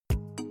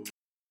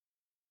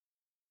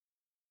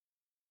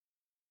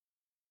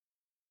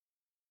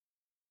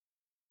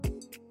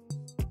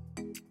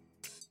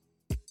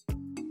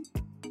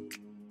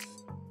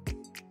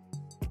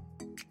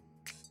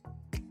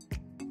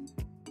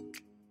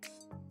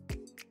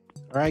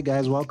All right,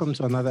 guys, welcome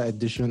to another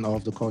edition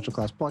of the Culture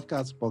Class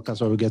podcast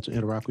where we get to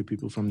interact with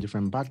people from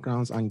different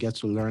backgrounds and get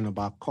to learn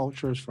about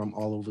cultures from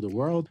all over the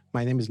world.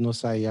 My name is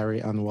Nosa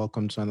Yari, and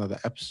welcome to another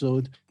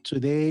episode.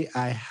 Today,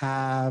 I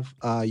have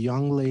a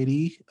young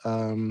lady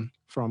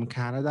from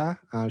Canada.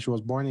 She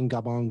was born in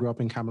Gabon, grew up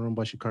in Cameroon,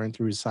 but she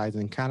currently resides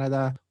in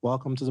Canada.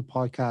 Welcome to the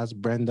podcast,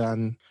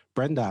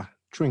 Brenda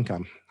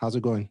Trinkham. How's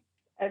it going?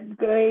 I'm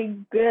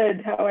going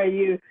good. How are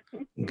you?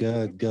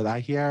 Good, good. I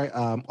hear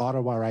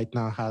Ottawa right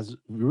now has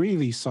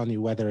really sunny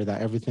weather,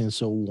 that everything's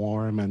so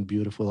warm and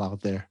beautiful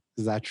out there.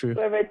 Is that true?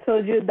 Whoever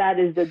told you that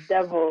is the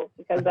devil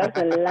because that's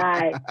a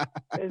lie.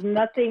 There's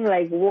nothing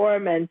like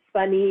warm and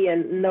sunny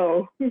and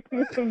no.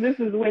 This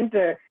is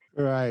winter.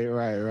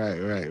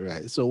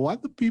 Right. So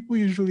what do people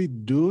usually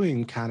do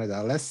in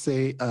Canada? Let's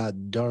say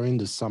during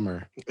the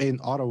summer in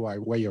Ottawa,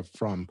 where you're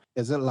from.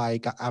 Is it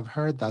like I've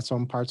heard that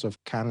some parts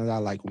of Canada,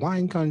 like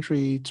wine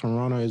country,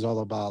 Toronto is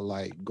all about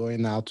like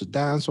going out to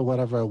dance or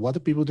whatever. What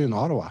do people do in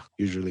Ottawa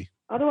usually?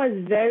 Ottawa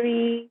is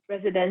very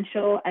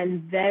residential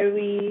and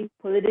very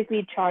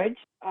politically charged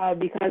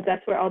because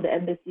that's where all the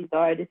embassies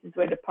are. This is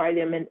where the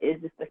parliament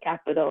is. It's the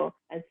capital.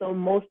 And so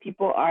most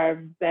people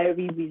are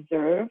very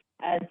reserved.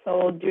 And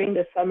so during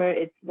the summer,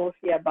 it's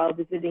mostly about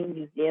visiting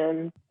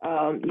museums,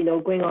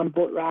 going on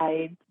boat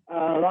rides.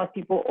 A lot of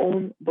people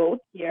own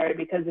boats here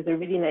because there's a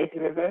really nice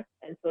river.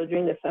 And so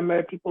during the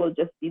summer, people will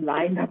just be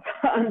lined up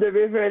on the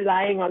river,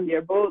 lying on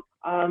their boat.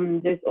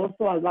 There's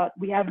also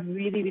we have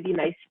really, really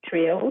nice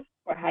trails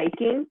for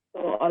hiking.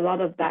 So a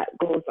lot of that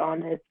goes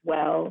on as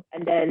well.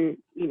 And then,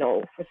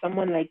 for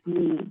someone like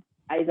me,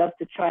 I love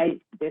to try.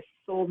 There's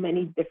so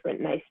many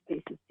different nice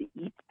places to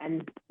eat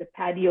and the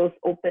patios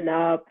open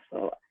up.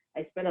 So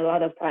I spend a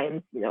lot of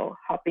time,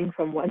 hopping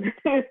from one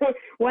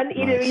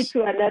eatery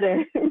to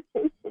another.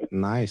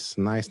 Nice.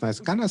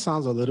 Kind of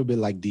sounds a little bit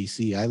like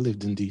DC. I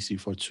lived in DC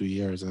for 2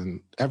 years, and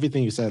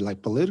everything you said,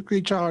 like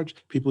politically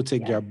charged, people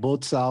take their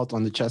boats out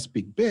on the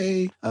Chesapeake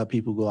Bay,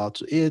 people go out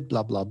to eat,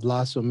 blah, blah,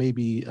 blah. So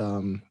maybe,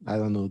 I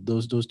don't know,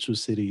 those two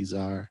cities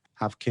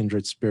have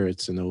kindred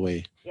spirits in a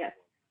way. Yes.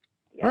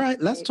 All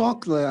right, let's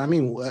talk.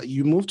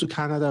 You moved to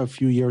Canada a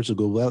few years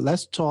ago. Well,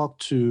 let's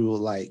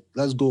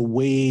let's go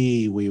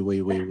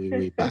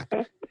way back.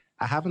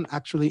 I haven't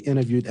actually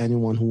interviewed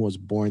anyone who was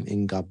born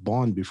in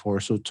Gabon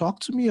before. So talk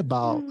to me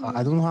about,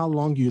 I don't know how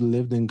long you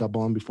lived in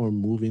Gabon before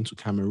moving to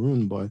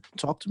Cameroon, but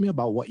talk to me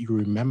about what you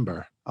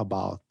remember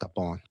about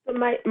Gabon. So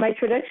my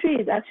trajectory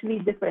is actually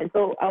different.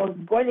 So I was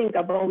born in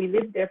Gabon. We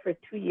lived there for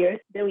 2 years.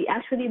 Then we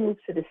actually moved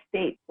to the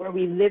States where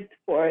we lived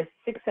for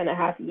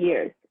 6.5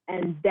 years.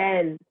 And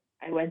then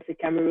I went to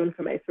Cameroon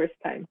for my first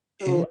time.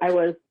 So I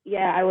was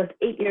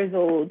 8 years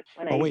old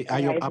when I wait,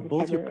 are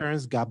both your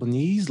parents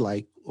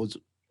Gabonese?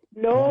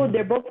 No,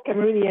 they're both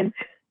Cameroonian.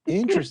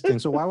 Interesting.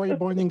 So why were you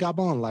born in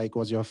Gabon? Like,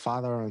 was your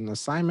father on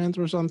assignment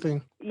or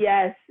something?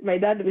 Yes, my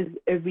dad was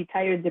a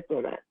retired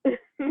diplomat.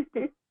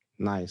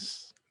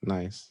 Nice.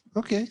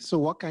 Okay, so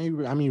what can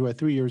you, you were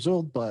 3 years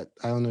old, but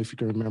I don't know if you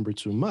can remember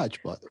too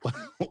much, but...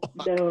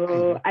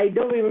 No, I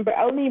don't remember.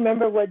 I only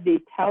remember what they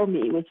tell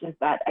me, which is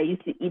that I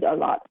used to eat a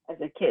lot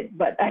as a kid,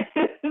 but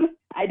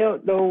I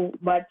don't know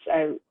much.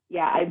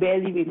 I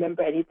barely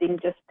remember anything,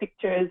 just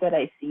pictures that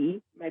I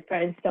see. My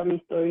parents tell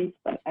me stories,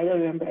 but I don't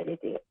remember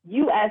anything.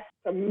 U.S.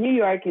 from New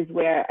York is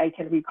where I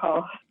can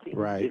recall.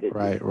 Right.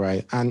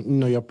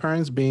 And, your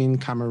parents being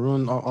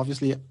Cameroon,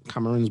 obviously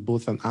Cameroon is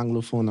both an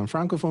Anglophone and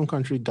Francophone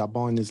country.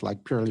 Gabon is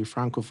like purely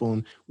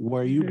Francophone.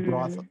 Were you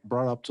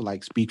brought up to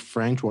speak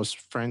French? Was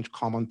French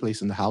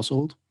commonplace in the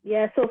household?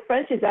 Yeah, so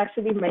French is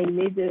actually my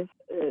native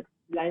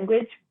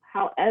language.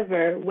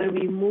 However, when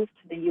we moved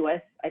to the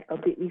U.S., I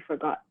completely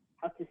forgot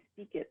how to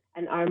speak it.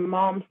 And our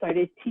mom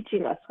started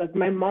teaching us because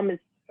my mom is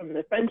from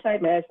the French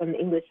side, my dad's from the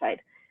English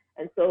side.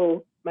 And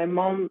so my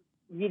mom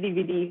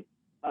really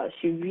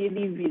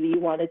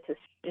wanted to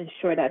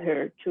ensure that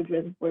her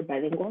children were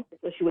bilingual.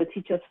 So she would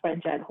teach us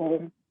French at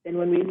home. Then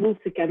when we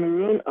moved to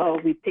Cameroon,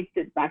 we picked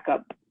it back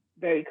up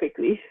very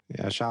quickly.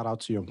 Yeah, shout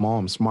out to your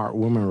mom, smart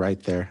woman right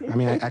there.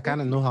 I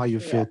kind of know how you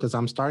feel because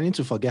I'm starting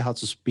to forget how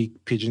to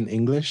speak Pidgin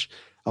English.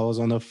 I was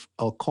on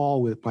a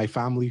call with my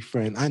family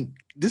friend, and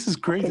this is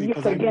crazy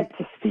because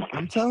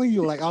I'm telling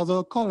you, I was on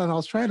a call and I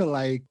was trying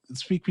to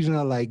speak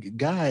Pidgin.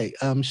 Guy,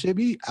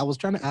 Shebi, I was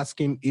trying to ask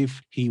him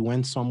if he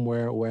went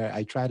somewhere where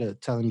I tried to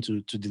tell him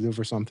to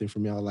deliver something for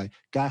me. I was like,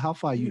 guy, how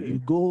far you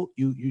go?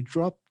 You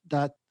drop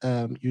that.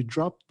 You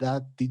drop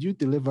that. Did you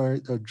deliver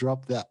or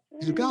drop that?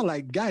 You got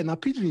guy, now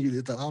Pidgin you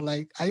did. I'm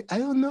like, I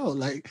don't know.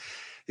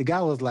 The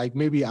guy was like,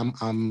 maybe I'm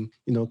kind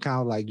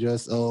of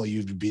just,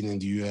 you've been in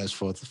the US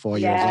for 4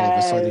 years. All of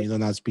a sudden, you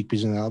don't know how to speak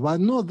Pidgin. But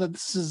no,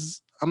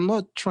 I'm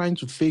not trying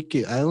to fake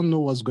it. I don't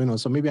know what's going on.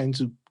 So maybe I need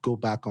to go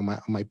back on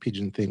my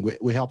Pidgin thing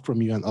with help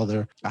from you and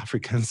other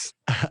Africans.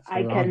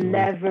 I can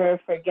never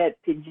forget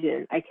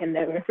Pidgin. I can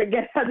never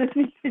forget how to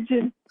speak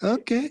Pidgin.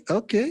 Okay.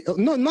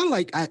 No,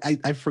 not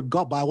I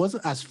forgot, but I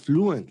wasn't as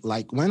fluent.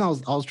 When I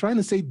was trying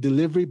to say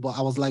delivery, but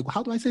I was like,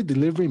 how do I say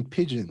delivery in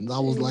Pidgin? I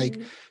was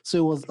so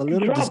it was a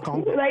little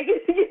discomfort.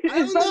 I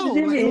don't How did know.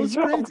 you Like, it mean? was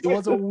crazy. It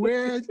was a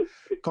weird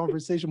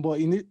conversation, but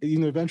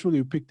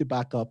eventually we picked it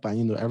back up,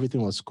 and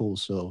everything was cool.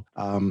 So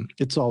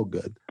it's all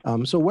good.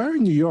 So where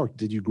in New York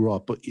did you grow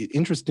up? But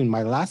interesting.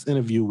 My last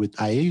interview with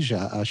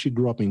Aisha, she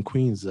grew up in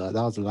Queens. That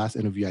was the last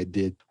interview I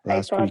did I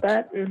last saw week.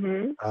 that.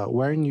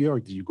 Where in New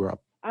York did you grow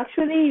up?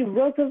 Actually,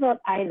 Roosevelt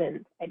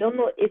Island. I don't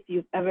know if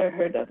you've ever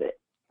heard of it.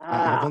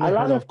 I've only A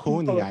lot heard of of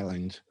Coney people.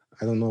 Island.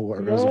 I don't know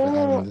what Roosevelt No,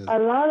 Island is. a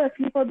lot of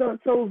people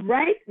don't. So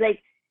right,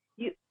 like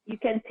you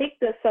can take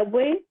the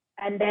subway,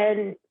 and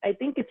then I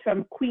think it's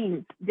from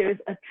Queens. There's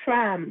a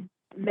tram.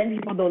 Many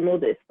people don't know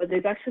this, but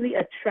there's actually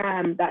a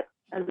tram that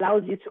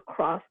allows you to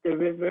cross the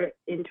river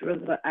into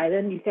Roosevelt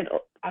Island. You can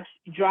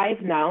actually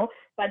drive now.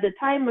 But at the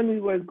time when we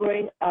were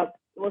growing up,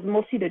 it was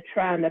mostly the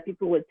tram that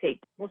people would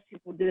take. Most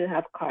people didn't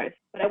have cars.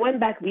 But I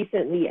went back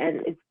recently,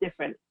 and it's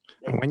different.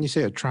 And when you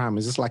say a tram,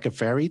 is this like a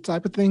ferry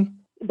type of thing?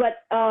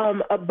 But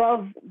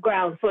above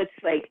ground, so it's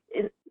like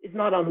it's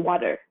not on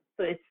water.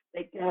 So it's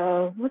like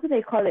what do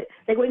they call it?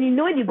 Like when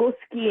you go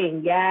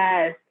skiing,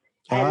 yes.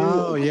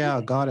 Oh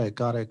yeah, got it.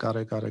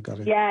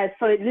 Yeah,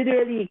 so it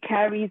literally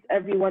carries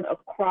everyone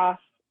across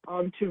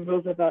onto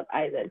Roosevelt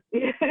Island.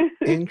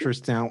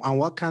 Interesting. And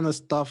what kind of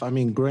stuff? I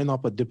mean, growing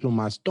up a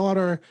diplomat's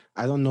daughter,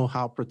 I don't know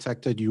how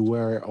protected you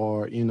were,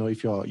 or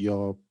if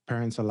your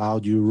parents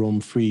allowed you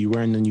roam free. You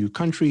were in a new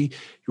country,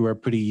 you were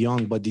pretty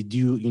young, but did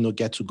you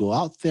get to go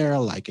out there,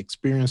 like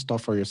experience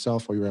stuff for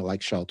yourself, or you were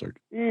like sheltered?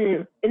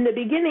 In the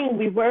beginning,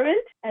 we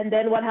weren't, and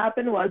then what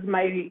happened was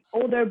my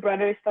older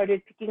brother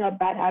started picking up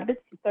bad habits.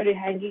 He started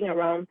hanging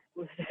around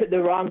with the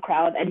wrong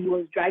crowd, and he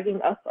was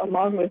dragging us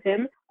along with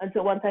him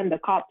until one time the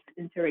cops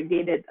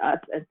interrogated us,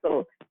 and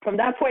so from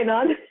that point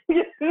on,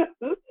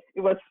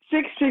 it was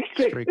strict.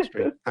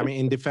 I mean,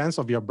 in defense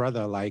of your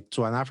brother, like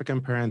to an African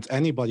parent,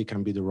 anybody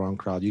can be the wrong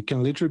crowd. You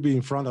can literally be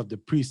in front of the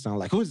priest and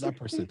like, who is that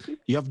person?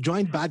 You have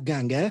joined bad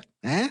gang,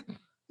 eh?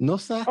 No,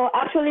 sir. Oh,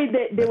 actually,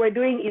 they were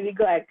doing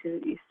illegal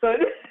activities. So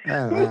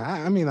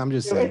I mean, I'm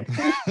just saying.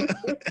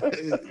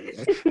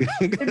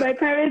 in my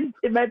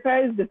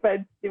parents'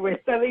 defense, they were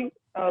selling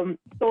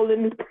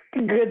stolen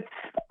goods.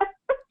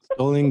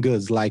 Stolen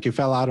goods, like you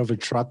fell out of a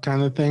truck,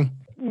 kind of thing.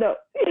 No.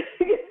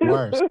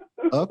 Worse.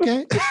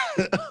 Okay.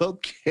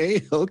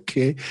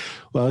 Okay.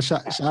 Well,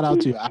 shout out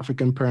to your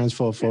African parents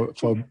for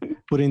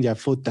putting their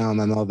foot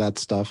down and all that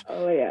stuff.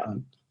 Oh yeah.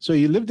 So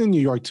you lived in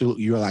New York till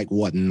you were like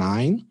what,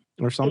 9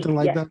 or something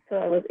like that? So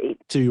I was 8.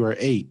 Till you were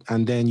 8,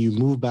 and then you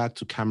moved back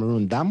to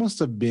Cameroon. That must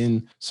have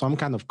been some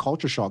kind of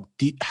culture shock.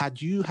 Had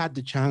you had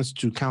the chance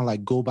to kind of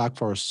like go back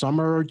for a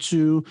summer or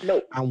two?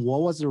 No. And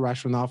what was the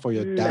rationale for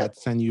your dad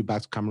sending you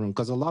back to Cameroon?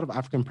 Because a lot of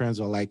African parents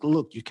are like,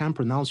 look, you can't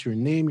pronounce your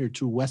name, you're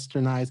too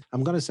westernized.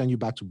 I'm going to send you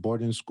back to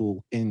boarding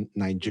school in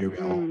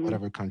Nigeria or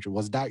whatever country.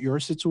 Was that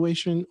your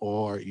situation,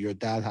 or your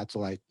dad had to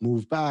like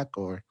move back,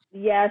 or?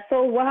 Yeah,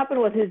 so what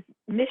happened was his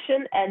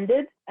mission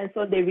ended, and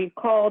so they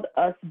recalled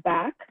us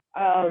back.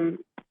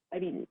 I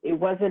mean, it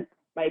wasn't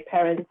my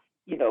parents'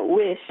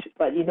 wish,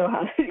 but you know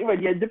how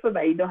when you're a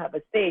diplomat, you don't have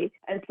a say.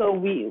 And so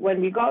when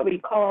we got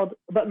recalled,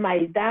 but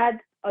my dad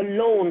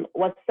alone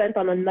was sent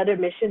on another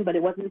mission, but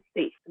it wasn't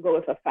safe to go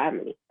with a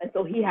family, and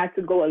so he had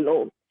to go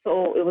alone.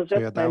 So it was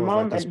just my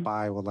mom. Like a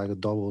spy or like a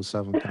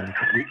 007 kind of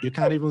thing. You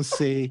can't even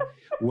say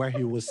where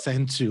he was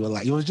sent to.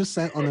 Like he was just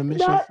sent on a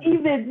mission. Not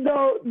even. No.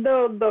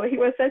 He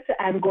was sent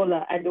to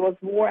Angola, and there was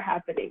war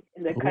happening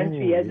in the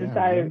country at the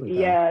time.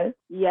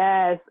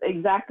 Yes,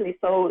 exactly.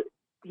 So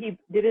he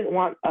didn't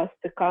want us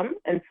to come,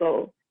 and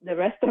so the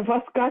rest of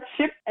us got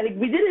shipped. And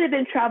we didn't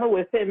even travel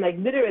with him. Like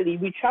literally,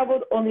 we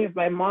traveled only with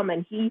my mom,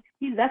 and he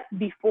left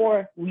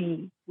before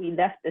we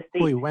left the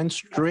state. Oh, he went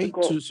straight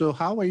to. So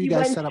how were you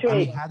guys set up? I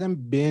mean, he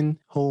hadn't been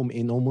home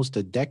in almost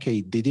a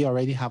decade. Did he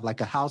already have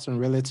like a house and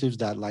relatives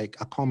that like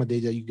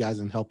accommodated you guys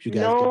and helped you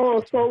guys?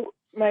 No, so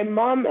my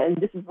mom, and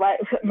this is why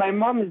my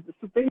mom is the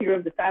superhero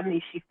of the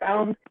family. She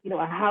found,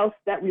 a house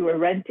that we were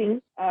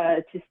renting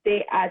to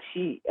stay at.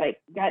 She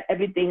got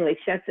everything. Like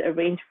she had to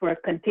arrange for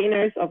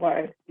containers of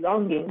our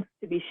belongings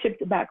to be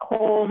shipped back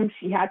home.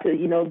 She had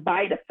to,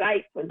 buy the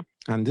flights.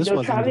 And this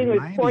was traveling in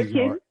the 90s with 4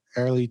 kids.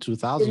 Early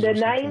 2000s. In the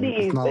 90s,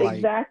 it's not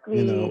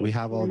exactly. Like, we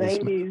have all this.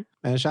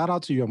 And shout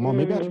out to your mom.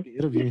 Maybe I should be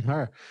interviewing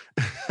her.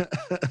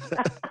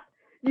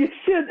 You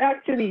should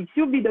actually.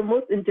 She'll be the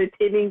most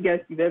entertaining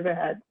guest you've ever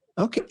had.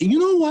 Okay. You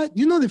know what?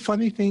 You know the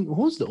funny thing?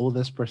 Who's the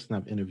oldest person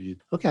I've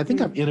interviewed? Okay, I think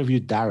I've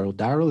interviewed Daryl.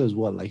 Daryl is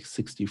what, like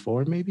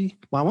 64 maybe?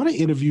 Well, I want to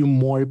interview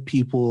more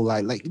people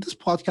like this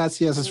podcast,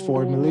 yes, is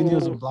for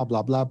millennials and blah,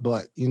 blah, blah.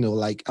 But,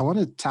 I want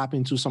to tap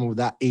into some of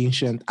that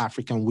ancient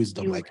African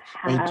wisdom. When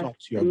you talk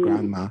to your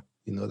grandma,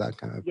 that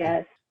kind of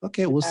thing.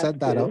 Okay, we'll set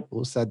that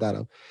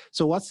up.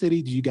 So what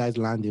city did you guys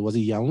land in? Was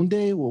it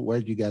Yaoundé, or where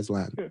did you guys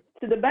land?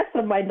 To the best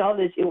of my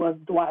knowledge, it was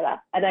Douala.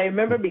 And I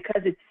remember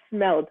because it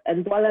smelled,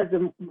 and Douala is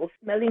the most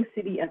smelling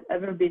city I've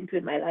ever been to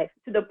in my life.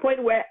 To the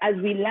point where as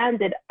we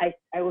landed, I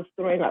was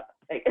throwing up.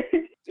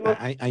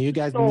 And you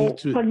guys need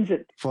to,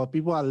 pungent. For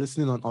people who are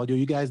listening on audio,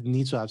 you guys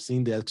need to have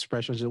seen the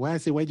expressions. When I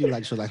say, where do you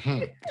like? She's like,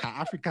 Her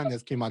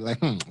Africanness came out like,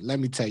 let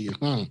me tell you,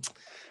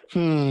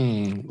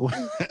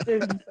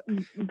 There's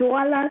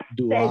Douala Stench.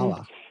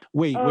 Douala.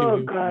 Wait, wait, Oh wait,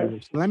 wait, gosh.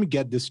 wait. Let me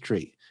get this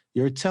straight.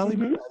 You're telling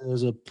me Mhm. that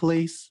there's a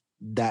place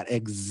that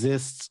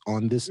exists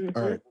on this Mhm.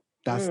 earth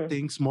that Mm.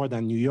 stinks more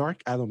than New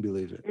York? I don't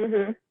believe it.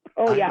 Mhm.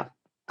 Oh I yeah. don't,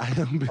 I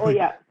don't Oh believe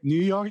yeah.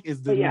 New York is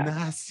Oh the yeah.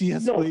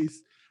 nastiest No.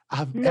 place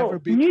I've ever No.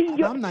 been to. New And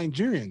York. I'm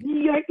Nigerian. New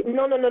York.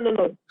 No. No. No. No.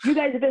 No. You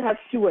guys even have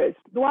sewers.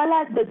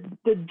 Douala.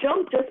 The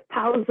junk just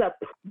piles up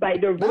by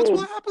the That's road.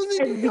 what happens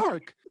in New Every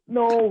York.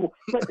 No,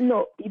 but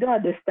no, you don't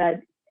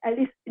understand. At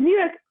least in New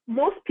York,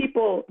 most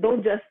people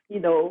don't just,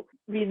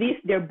 release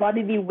their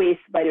bodily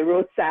waste by the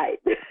roadside.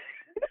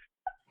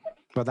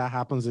 But that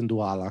happens in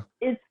Douala.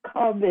 It's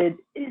covered.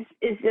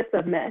 It's just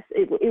a mess.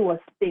 It was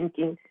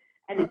stinking,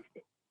 and Uh,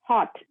 it's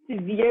hot,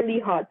 severely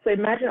hot. So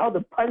imagine all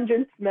the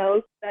pungent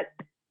smells that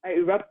are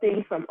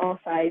erupting from all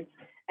sides.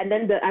 And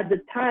then at the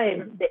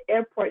time, the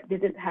airport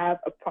didn't have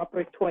a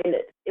proper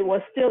toilet. It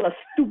was still a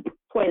stoop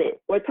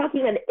toilet. We're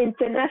talking an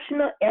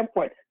international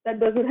airport that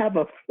doesn't have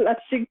a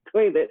flushing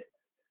toilet.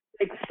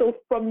 Like, so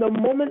from the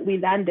moment we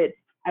landed,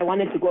 I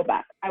wanted to go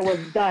back. I was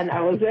done.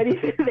 I was ready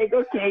to like,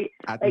 okay,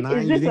 At like, is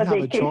 9, you this a didn't have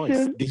a choice.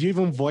 vacation? Did you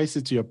even voice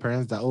it to your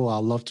parents that, oh,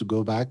 I'd love to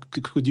go back?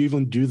 Could you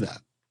even do that?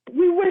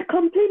 We were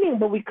complaining,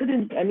 but we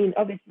couldn't. I mean,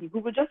 obviously,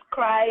 we would just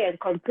cry and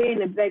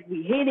complain and be like,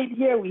 we hate it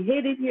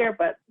here,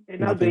 but they're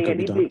not Nothing doing could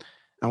be done. anything.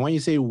 And when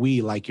you say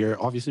we, like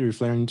you're obviously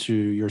referring to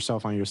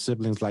yourself and your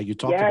siblings, like you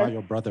talked about Yes,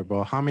 your brother,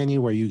 bro. How many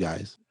were you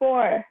guys?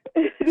 4.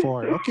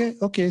 4. Okay,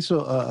 okay.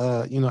 So,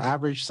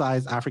 average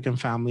size African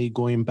family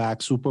going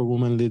back,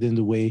 superwoman leading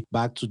the way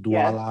back to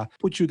Yes. Douala.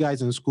 Put you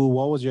guys in school.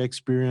 What was your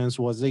experience?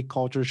 Was it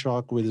culture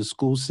shock with the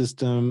school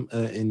system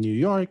in New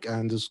York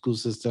and the school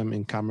system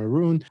in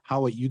Cameroon?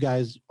 How you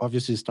guys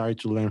obviously started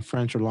to learn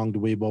French along the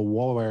way, but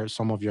what were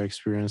some of your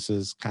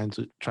experiences kind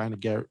of trying to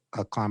get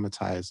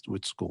acclimatized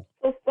with school?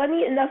 So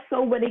funny enough,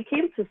 so when it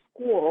came to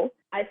school,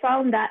 I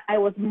found that I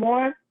was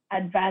more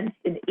advanced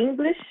in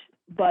English,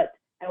 but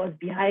I was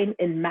behind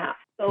in math.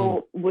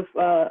 So with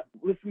all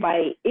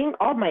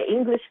my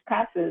English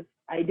classes,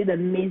 I did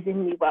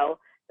amazingly well.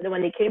 But then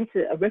when it came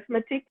to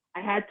arithmetic,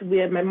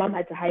 my mom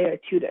had to hire a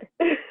tutor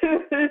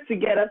to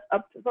get us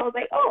up to. So I was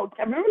like, oh,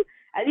 Cameroon,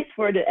 at least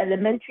for the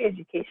elementary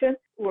education,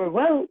 we're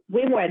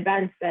way more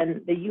advanced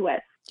than the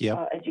U.S.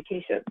 Yep.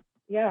 Education.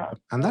 Yeah.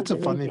 And that's a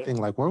funny amazing. thing.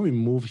 Like when we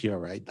move here,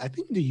 right? I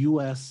think the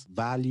US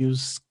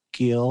values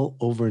skill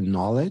over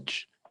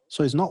knowledge.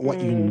 So it's not what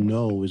you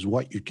know, is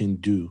what you can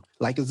do.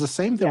 Like it's the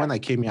same thing Yeah. when I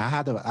came here.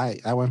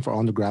 I went for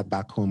undergrad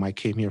back home. I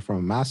came here from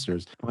a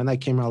master's. When I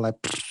came here, I was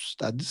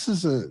like, this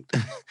is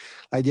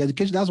like the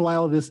education. That's why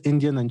all these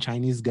Indian and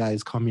Chinese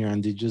guys come here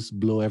and they just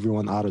blow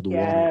everyone out of the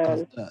water.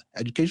 Because the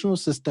educational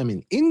system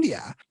in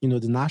India, the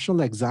national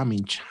exam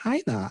in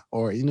China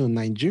or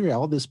Nigeria,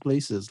 all these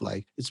places,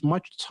 like it's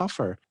much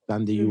tougher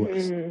than the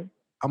US.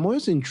 I'm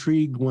always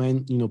intrigued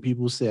when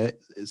people say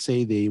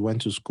they went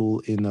to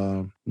school in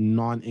a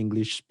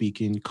non-English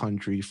speaking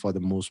country for the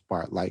most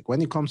part. Like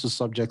when it comes to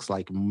subjects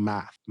like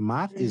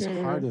math is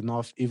hard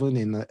enough even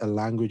in a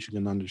language you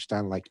can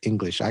understand, like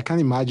English. I can't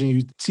imagine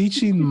you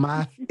teaching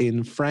math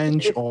in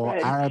French or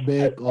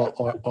Arabic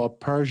or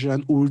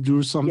Persian,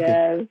 Urdu, something.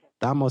 Yes.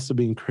 That must have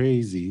been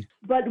crazy.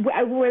 But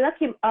we were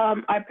lucky.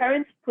 Our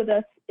parents put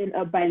us in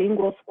a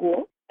bilingual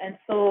school, and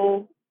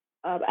so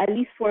at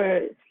least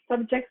for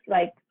subjects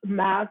like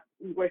math,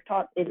 we were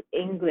taught in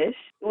English.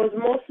 It was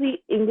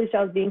mostly English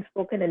that was being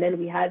spoken, and then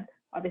we had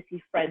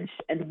obviously French,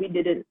 and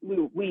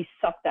we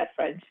sucked at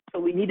French, so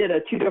we needed a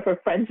tutor for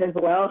French as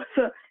well.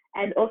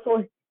 And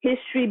also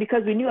history,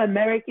 because we knew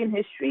American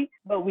history,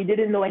 but we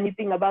didn't know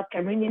anything about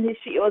Cameroonian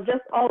history. It was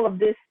just all of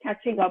this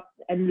catching up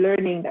and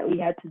learning that we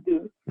had to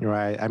do.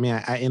 Right. I mean,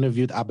 I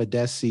interviewed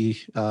Abadesi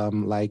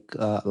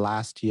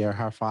last year.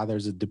 Her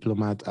father's a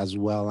diplomat as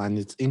well. And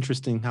it's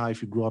interesting how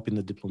if you grew up in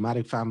a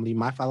diplomatic family,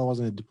 my father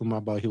wasn't a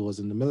diplomat, but he was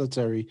in the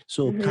military.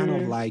 So kind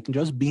of like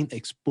just being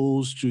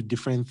exposed to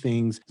different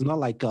things. It's not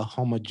like a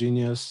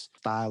homogeneous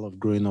style of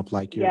growing up,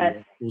 like you're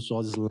exposed to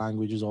all these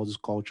languages, all these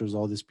cultures,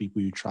 all these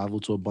people. You travel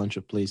to a bunch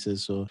of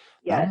places. So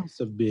that must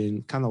have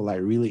been kind of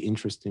like really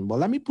interesting. But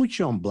let me put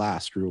you on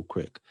blast real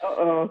quick.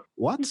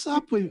 What's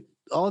up with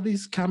all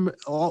these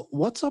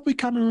what's up with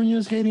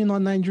Cameroonians hating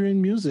on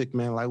Nigerian music,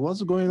 man? Like,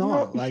 what's going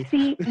on?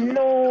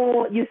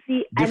 You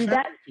see, and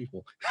that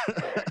people.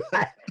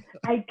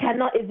 I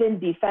cannot even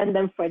defend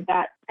them for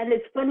that. And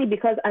it's funny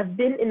because I've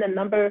been in a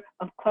number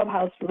of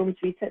clubhouse rooms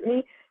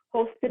recently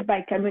hosted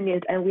by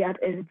Cameroonians, and we have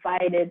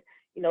invited,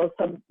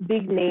 some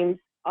big names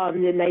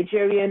on the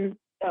Nigerian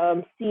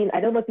scene. I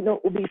don't know if you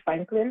know Ubi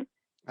Franklin.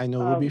 I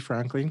know Ubi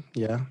Franklin.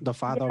 Yeah, the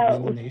father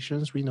of many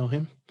nations. We know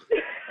him.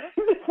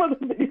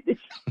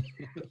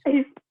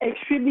 He's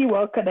extremely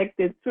well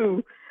connected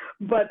too.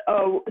 But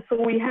so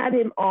we had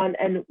him on,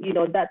 and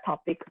that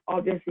topic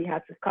obviously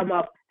had to come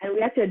up, and we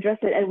had to address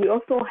it. And we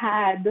also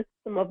had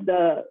some of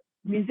the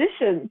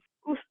musicians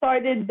who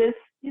started this,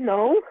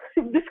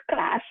 this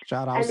clash.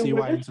 Shout out CY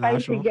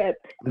International.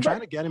 I'm trying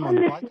to get him on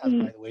the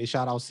podcast, by the way.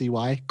 Shout out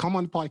CY. Come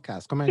on the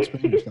podcast. Come and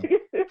explain yourself.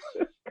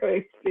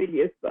 Explain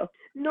yourself.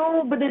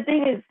 No, but the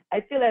thing is,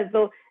 I feel as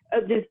though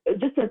there's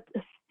just a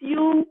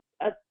few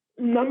a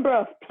number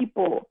of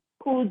people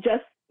who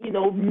just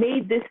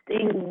made this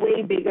thing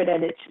way bigger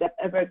than it should have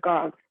ever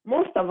gone.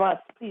 Most of us,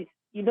 please,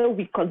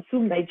 we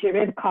consume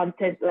Nigerian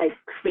content like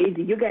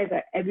crazy. You guys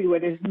are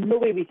everywhere. There's no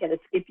way we can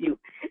escape you.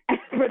 And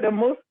for the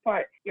most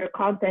part, your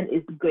content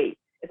is great,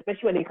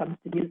 especially when it comes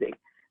to music.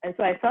 And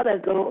so I felt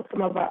as though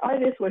some of our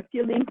artists were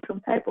feeling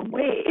some type of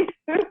way.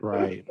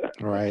 Right,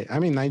 right. I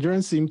mean,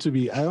 Nigerians seem to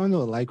be, I don't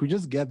know, like we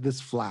just get this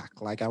flack.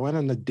 Like I went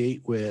on a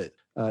date with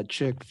a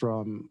chick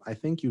from, I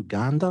think,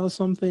 Uganda or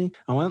something.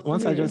 And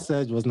once I just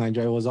said it was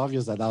Nigeria, it was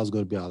obvious that was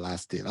going to be our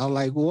last date. I was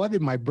like, what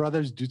did my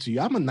brothers do to you?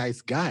 I'm a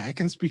nice guy. I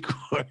can speak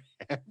for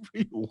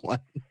everyone.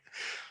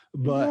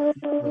 But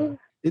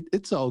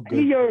it's all good.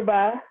 Are you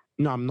Yoruba?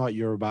 No, I'm not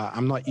Yoruba.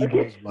 I'm not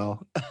Igbo as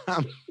well.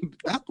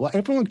 That's what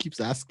everyone keeps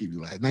asking me.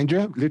 Like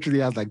Nigeria literally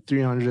has like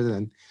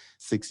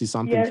 360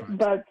 something. Yes, tribes.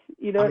 But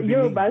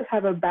Yorubas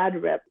have a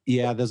bad rep.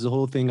 Yeah, there's the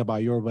whole thing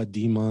about Yoruba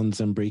demons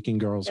and breaking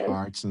girls'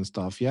 hearts and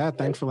stuff. Yeah,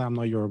 thankfully I'm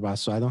not Yoruba,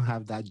 so I don't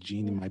have that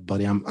gene in my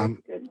body. I'm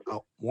a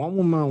one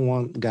woman,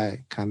 one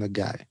guy kind of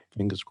guy.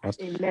 Fingers crossed.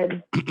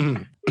 Amen.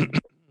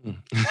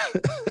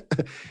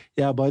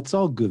 Yeah, but it's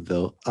all good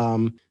though.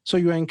 So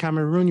you were in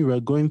Cameroon, you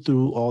were going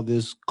through all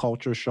this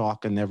culture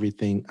shock and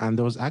everything, and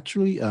there was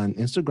actually an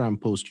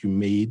Instagram post you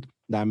made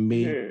that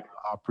made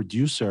our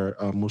producer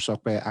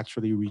Musokpe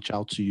actually reach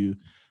out to you,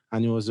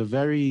 and it was a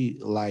very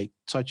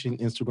touching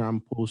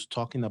Instagram post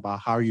talking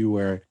about how you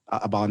were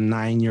about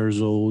 9 years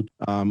old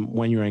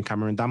when you were in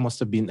Cameroon. That must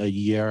have been a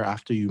year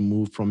after you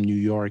moved from New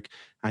York,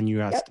 and you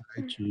had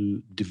started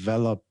to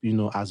develop,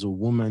 as a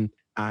woman,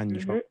 and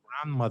your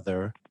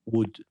grandmother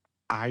would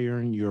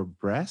iron your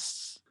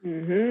breasts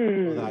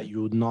so that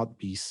you would not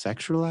be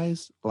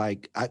sexualized. When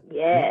we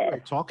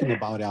were talking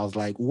about it, I was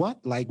like, what?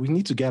 Like, we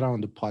need to get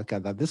on the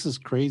podcast. That this is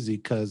crazy,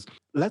 because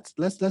let's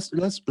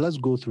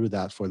go through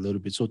that for a little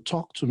bit. So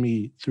talk to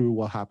me through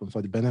what happened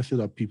for the benefit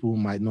of people who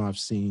might not have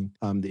seen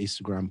the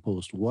Instagram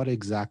post. What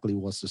exactly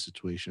was the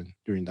situation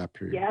during that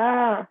period?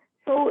 Yeah.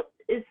 So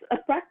it's a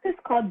practice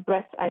called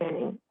breast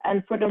ironing.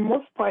 And for the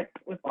most part,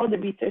 with all the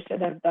research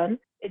that I've done,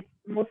 it's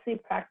mostly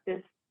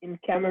practiced in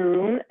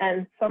Cameroon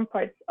and some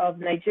parts of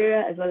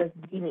Nigeria as well as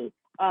Guinea.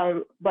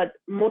 But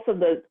most of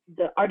the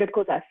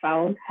articles I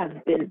found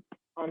have been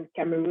on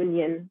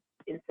Cameroonian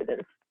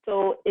incidents.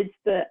 So it's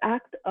the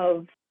act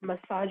of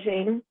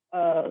massaging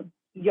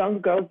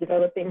young girls'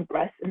 developing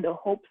breasts in the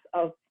hopes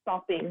of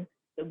stopping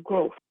the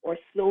growth or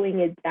slowing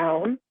it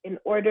down in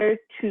order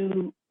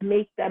to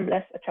make them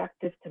less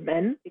attractive to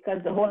men, because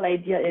the whole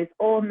idea is,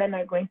 men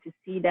are going to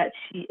see that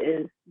she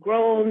is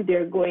grown,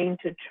 they're going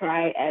to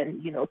try and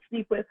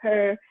sleep with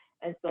her,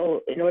 and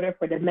so in order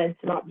for the men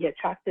to not be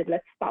attracted,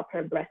 let's stop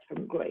her breast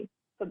from growing.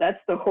 So that's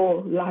the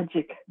whole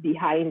logic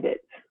behind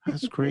it.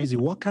 That's crazy.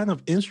 What kind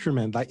of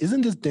instrument?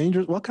 Isn't this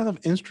dangerous? What kind of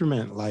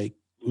instrument?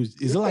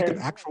 Is it like an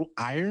actual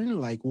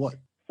iron? Like what?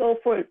 So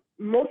for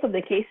most of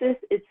the cases,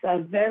 it's a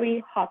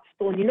very hot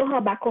stone. You know how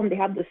back home they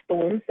have the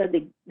stones that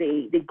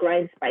they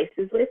grind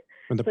spices with?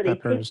 And the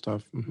pepper and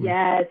stuff. Mm-hmm.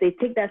 Yes, they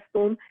take that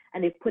stone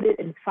and they put it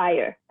in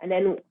fire. And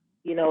then,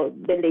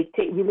 then they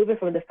remove it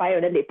from the fire,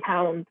 and then they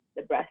pound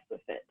the breast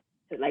with it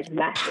to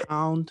mash it.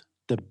 Pound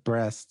the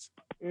breast.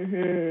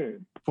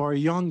 Mm-hmm. For a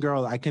young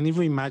girl, I can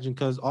even imagine,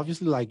 because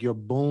obviously your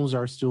bones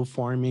are still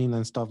forming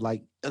and stuff,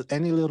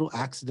 any little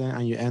accident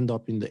and you end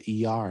up in the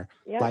ER.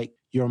 Yep.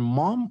 Your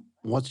mom,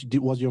 was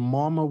your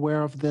mom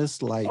aware of this?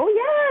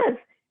 Oh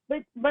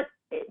yes, but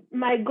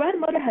my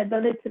grandmother had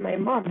done it to my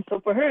mom, so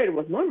for her it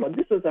was normal.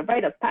 This was a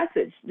rite of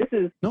passage.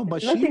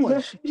 But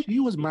she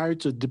was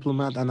married to a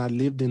diplomat and had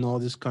lived in all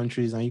these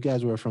countries, and you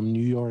guys were from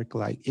New York.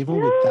 Even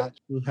with that,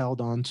 you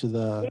held on to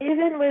the.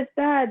 Even with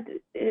that,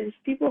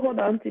 people hold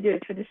on to their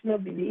traditional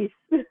beliefs.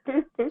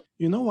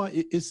 You know what?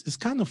 It's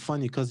kind of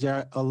funny, because there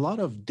are a lot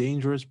of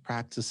dangerous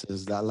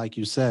practices that, like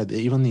you said,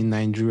 even in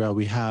Nigeria,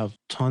 we have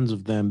tons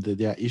of them. That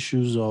there are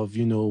issues of,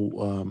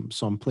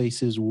 some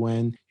places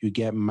when you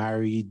get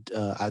married,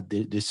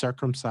 they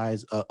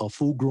circumcise a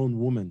full-grown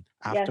woman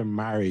after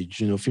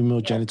marriage,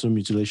 female genital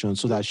mutilation,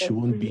 so that she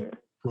won't be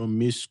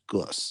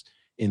promiscuous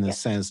in a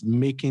sense,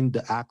 making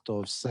the act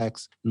of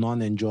sex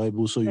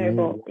non-enjoyable. So you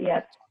won't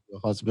your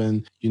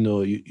husband,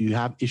 you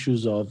have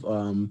issues of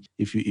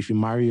if you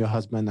marry your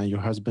husband and your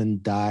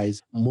husband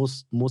dies,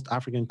 most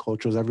African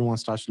cultures, everyone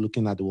starts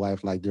looking at the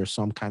wife like there's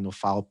some kind of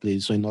foul play.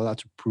 So in order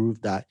to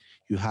prove that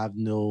you have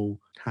no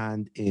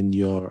hand in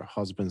your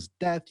husband's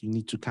death, you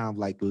need to kind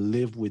of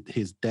live with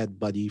his dead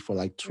body for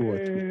 2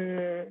 or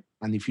 3.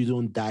 And if you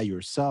don't die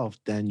yourself,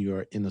 then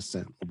you're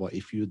innocent. But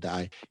if you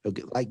die, you'll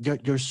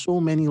get, there's so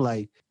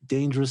many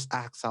dangerous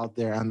acts out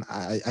there. And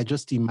I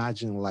just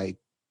imagine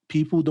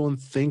people don't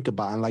think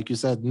about, and like you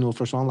said,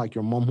 for someone like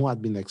your mom who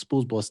had been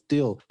exposed, but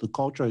still the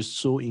culture is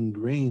so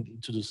ingrained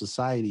into the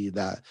society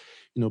that,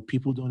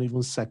 people don't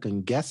even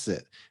second guess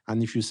it.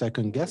 And if you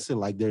second guess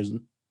it, there's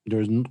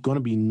there's going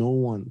to be no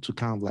one to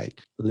kind of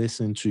like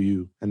listen to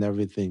you and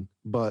everything.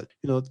 But,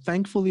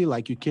 thankfully,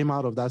 like you came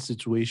out of that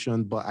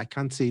situation, but I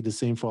can't say the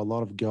same for a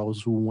lot of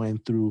girls who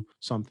went through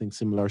something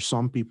similar.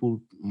 Some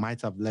people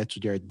might have led to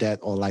their death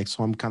or like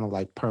some kind of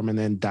like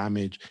permanent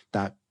damage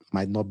that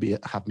might not be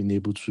have been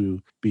able to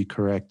be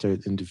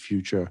corrected in the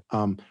future.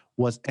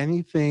 Was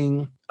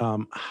anything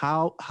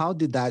how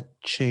did that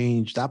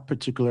change that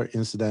particular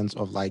incident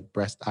of like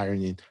breast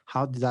ironing?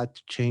 How did that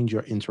change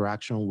your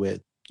interaction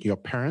with your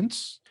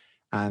parents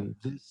and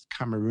this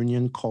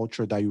Cameroonian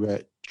culture that you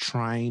were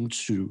trying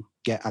to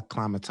get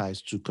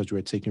acclimatized to because you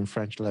were taking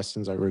French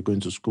lessons or you were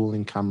going to school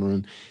in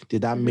Cameroon?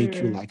 Did that make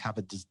you like have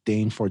a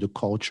disdain for the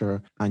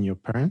culture and your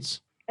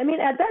parents? I mean,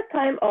 at that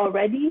time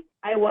already,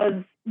 I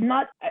was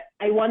not,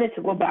 I wanted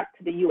to go back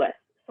to the US.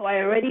 So I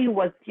already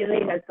was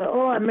feeling as though,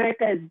 oh,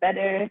 America is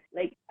better.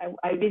 Like,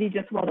 I really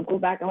just want to go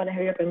back. I want to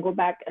hurry up and go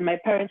back. And my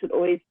parents would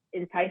always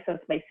entice us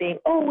by saying,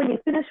 oh, when you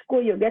finish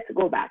school, you'll get to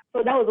go back.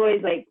 So that was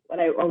always like what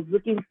I was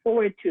looking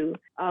forward to.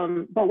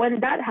 But when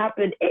that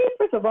happened,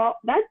 first of all,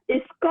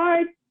 it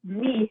scarred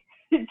me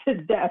to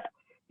death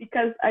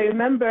because I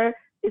remember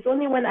it's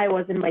only when I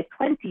was in my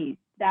 20s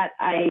that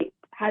I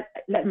had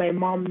let my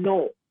mom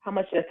know how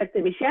much it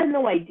affected me. She had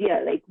no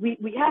idea. Like we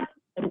had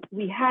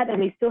and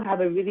we still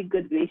have a really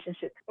good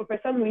relationship. But for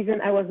some reason,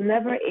 I was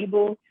never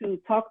able to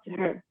talk to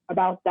her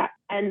about that.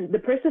 And the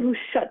person who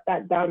shut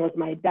that down was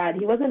my dad.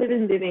 He wasn't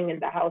even living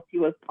in the house. He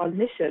was on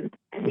mission.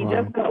 And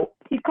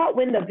he caught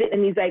wind of it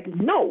and he's like,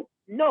 no,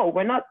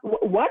 we're not.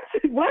 What?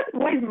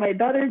 Why is my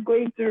daughter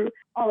going through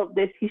all of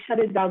this? He shut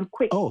it down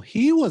quick. Oh,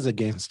 he was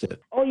against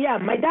it. Oh, yeah.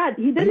 My dad,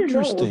 he didn't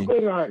know what was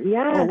going on.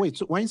 Yeah. Oh, wait.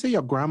 So when you say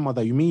your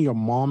grandmother, you mean your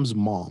mom's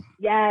mom?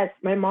 Yes,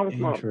 my mom's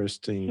mom.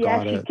 Interesting.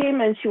 She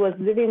came and she was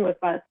living with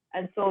us.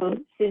 And so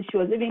since she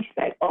was living, she's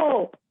like,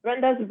 oh,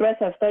 Brenda's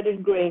breasts have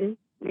started growing.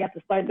 We have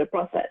to start the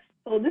process.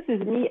 So this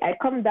is me. I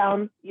come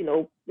down,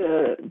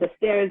 the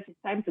stairs. It's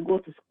time to go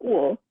to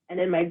school. And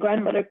then my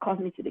grandmother calls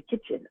me to the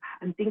kitchen.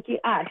 I'm thinking,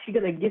 she's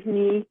going to give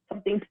me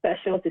something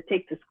special to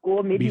take to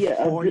school. Maybe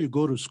before you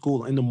go to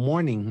school in the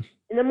morning.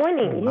 In the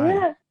morning,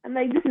 yeah. I'm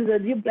like, this is a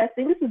new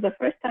blessing. This is the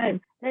first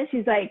time. And then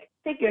she's like,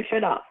 take your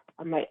shirt off.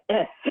 I'm like,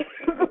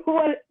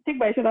 what? Take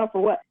my shirt off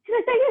for what? She's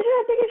like, take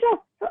your shirt off.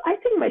 So I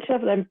take my shirt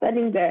off and I'm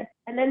standing there.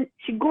 And then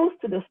she goes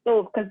to the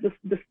stove because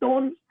the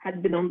stone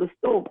had been on the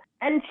stove.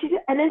 And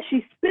then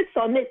she spits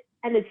on it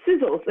and it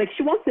sizzles. Like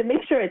she wants to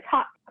make sure it's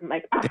hot. I'm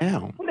like,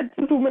 damn. What is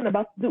this woman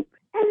about to do?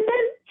 And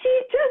then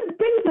she just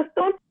brings the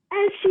stone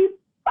and she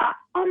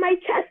on my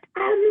chest.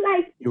 I'm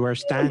like, you were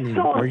standing.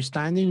 Were you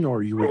standing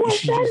or you were? I was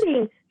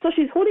standing. So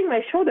she's holding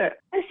my shoulder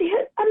and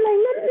I'm like,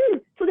 no.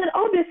 So then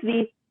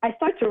obviously I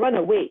start to run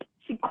away.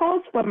 She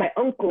calls for my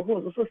uncle who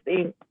was also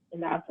staying in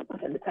the house with us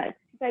at the time.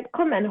 She's like,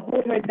 come and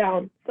hold her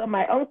down. So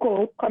my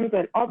uncle comes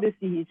and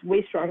obviously he's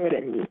way stronger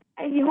than me.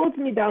 And he holds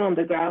me down on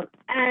the ground.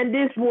 And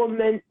this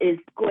woman is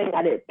going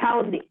at it,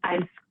 pounding.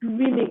 I'm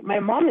screaming. My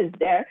mom is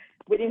there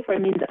waiting for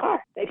me in the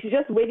car. Like she's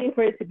just waiting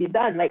for it to be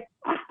done. Like,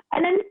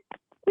 and then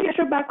put your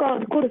shirt back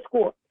on, go to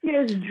school.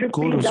 Tears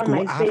dripping down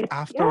my face.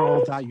 After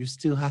all that, you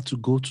still had to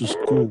go to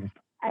school.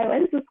 I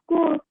went to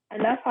school.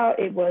 And that's how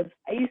it was.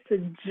 I used to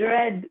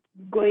dread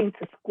going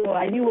to school.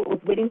 I knew what was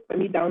waiting for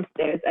me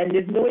downstairs, and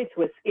there's no way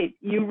to escape.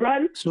 You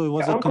run. So it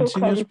was a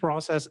continuous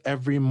process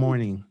every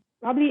morning?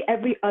 Probably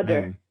every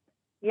other. Mm.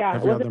 Yeah,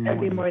 it wasn't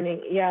every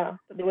morning. Yeah.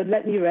 So they would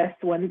let me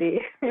rest one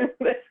day.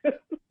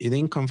 You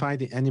didn't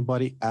confide in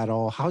anybody at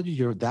all. How did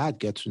your dad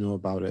get to know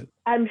about it?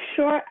 I'm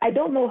sure, I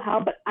don't know how,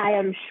 but I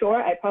am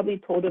sure I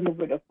probably told him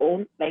over the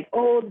phone, like,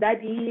 oh,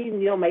 daddy,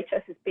 my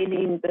chest is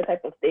paining, that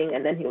type of thing.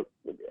 And then he'll,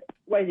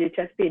 why is your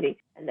chest paining?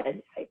 And then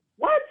he's like,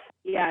 what?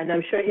 Yeah, and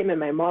I'm sure him and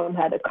my mom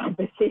had a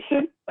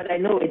conversation, but I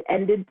know it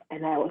ended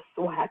and I was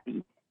so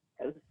happy.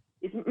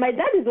 My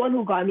dad is the one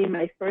who got me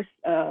my first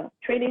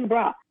training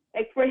bra.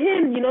 Like for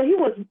him, he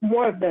was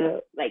more of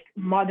the like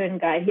modern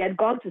guy. He had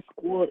gone to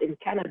school in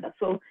Canada,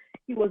 so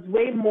he was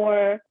way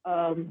more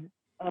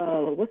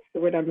what's the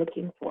word I'm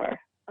looking for?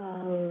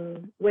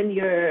 When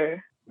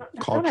you're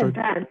not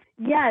advanced.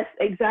 Yes,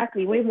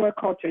 exactly. Way more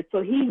cultured.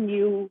 So he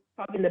knew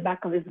probably in the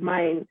back of his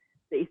mind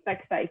the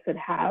effects that it could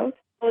have.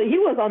 So he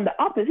was on the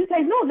opposite. He's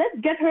like, no, let's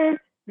get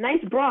her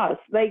nice bras.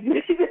 Like,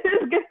 let's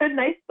get her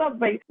nice stuff.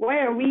 Like, why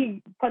are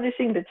we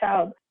punishing the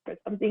child for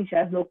something she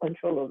has no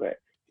control over?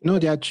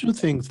 There are two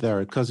things there,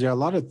 because there are a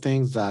lot of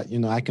things that,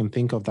 I can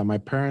think of that my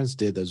parents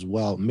did as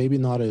well. Maybe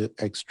not as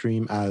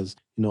extreme as,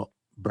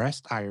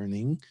 breast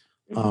ironing.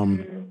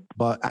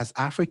 But as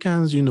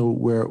Africans,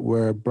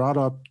 we're brought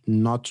up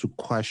not to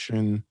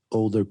question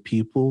older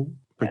people,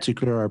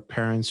 particularly our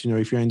parents.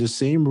 If you're in the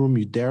same room,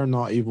 you dare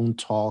not even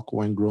talk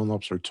when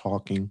grown-ups are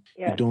talking.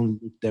 You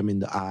don't look them in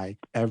the eye.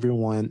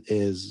 Everyone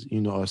is,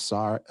 a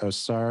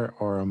sir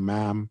or a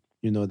ma'am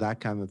that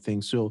kind of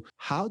thing. So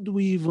how do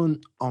we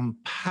even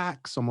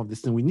unpack some of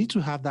this thing? We need to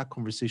have that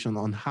conversation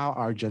on how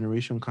our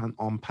generation can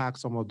unpack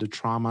some of the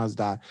traumas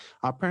that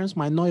our parents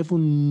might not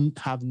even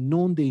have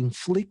known they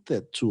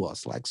inflicted to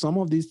us. Like some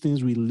of these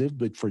things we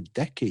lived with for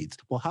decades.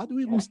 Well, how do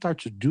we even start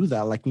to do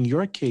that? Like in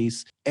your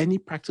case, any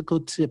practical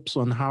tips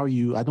on how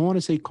you, I don't want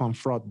to say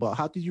confront, but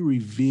how did you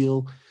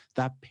reveal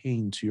that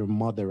pain to your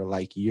mother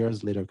like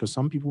years later? Because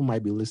some people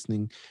might be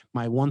listening,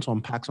 might want to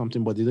unpack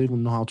something, but they don't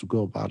even know how to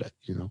go about it.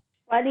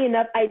 Funny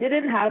enough, I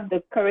didn't have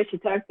the courage to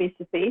tell her face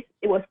to face.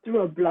 It was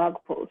through a blog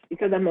post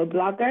because I'm a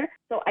blogger.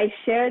 So I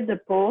shared the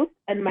post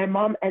and my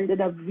mom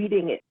ended up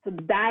reading it. So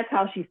that's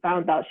how she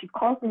found out. She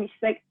calls me.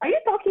 She's like, are you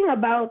talking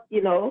about,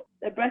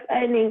 the breast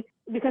ironing?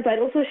 Because I'd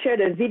also shared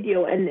a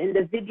video, and in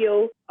the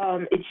video,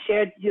 it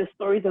shared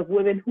stories of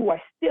women who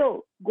are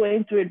still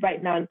going through it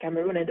right now in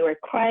Cameroon, and they were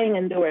crying,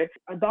 and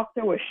a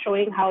doctor was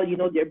showing how,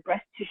 their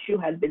breast tissue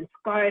has been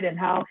scarred and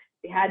how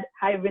they had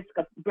high risk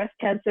of breast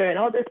cancer and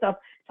all this stuff.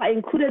 So I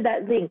included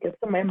that link. And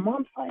so my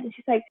mom saw it and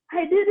she's like,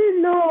 I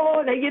didn't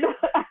know.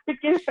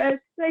 African friends,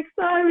 like,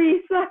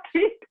 sorry.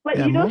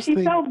 But, she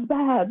felt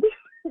bad.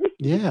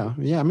 Yeah.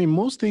 I mean,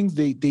 most things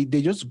they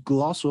just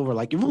gloss over.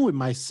 Like even with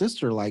my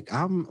sister, like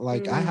I'm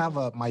like I have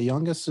my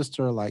youngest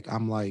sister. Like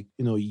I'm like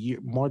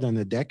more than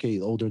a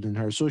decade older than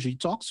her. So she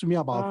talks to me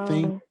about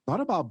things,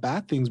 not about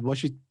bad things, but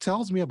she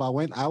tells me about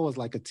when I was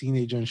like a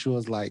teenager and she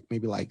was like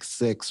maybe like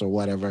 6 or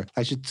whatever.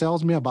 Like she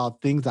tells me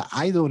about things that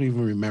I don't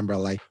even remember.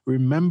 Like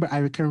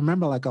I can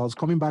remember like I was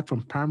coming back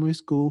from primary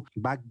school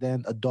back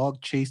then. A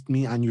dog chased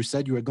me, and you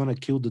said you were gonna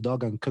kill the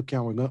dog and cook it,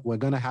 and we're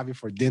gonna have it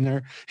for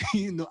dinner.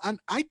 And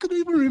I couldn't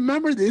even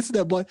remember the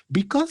incident, but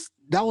because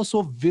that was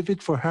so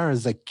vivid for her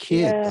as a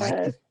kid, like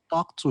it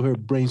stuck to her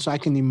brain. So I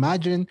can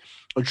imagine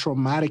a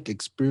traumatic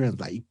experience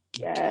like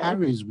it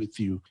carries with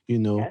you,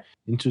 into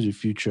the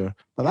future.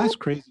 But that's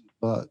crazy.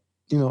 But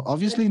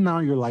obviously now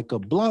you're like a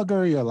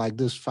blogger, you're like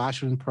this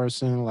fashion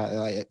person,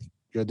 like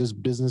you're this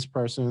business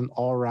person,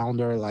 all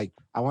rounder. Like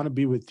I want to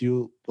be with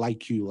you,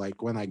 like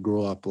when I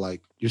grow up.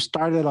 Like you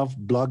started off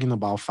blogging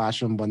about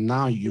fashion, but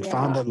now you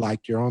founded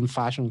like your own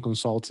fashion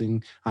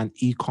consulting and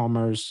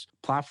e-commerce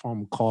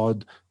platform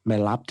called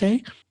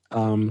Melapte.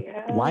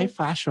 Why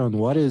fashion?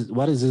 What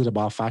is it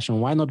about fashion?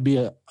 Why not be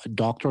a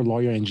doctor,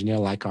 lawyer, engineer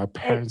like our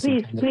parents?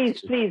 Hey,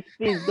 please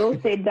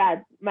don't say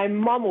that. My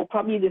mom will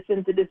probably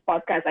listen to this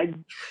podcast.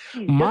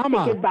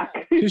 Mama,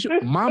 just take it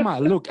back. Mama,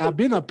 look, I've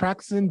been a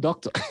practicing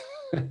doctor.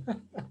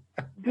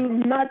 Do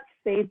not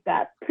say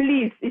that,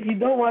 please, if you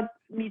don't want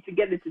me to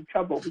get into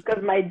trouble,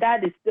 because my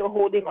dad is still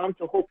holding on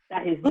to hope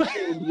that his son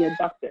will be a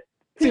doctor.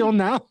 Till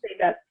now? Say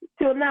that.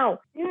 Till now.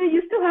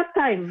 You still have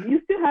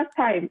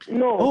time.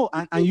 No.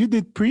 Oh, and you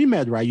did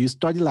pre-med, right? You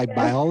studied like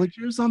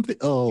biology or something?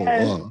 Oh,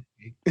 oh.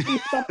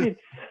 Please stop it.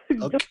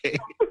 Okay.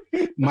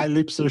 My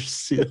lips are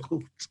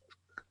sealed.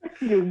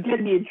 You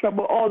get me in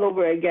trouble all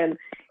over again.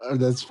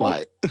 That's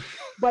fine.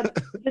 But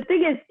the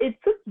thing is, it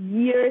took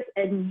years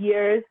and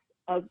years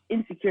of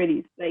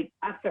insecurities, like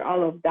after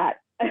all of that.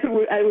 And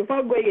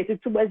without going into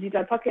too much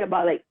detail, talking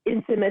about like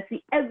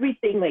intimacy,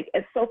 everything, like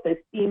a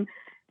self-esteem,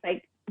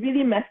 like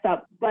really messed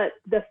up. But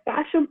the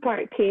fashion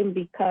part came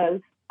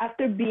because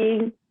after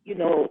being,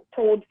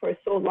 told for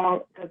so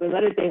long, because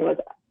another thing was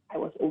I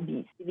was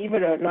obese. Believe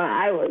it or not,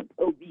 I was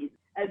obese.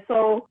 And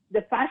so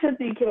the fashion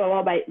thing came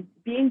about by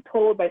being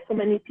told by so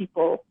many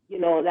people,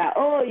 that,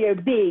 oh, you're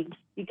big,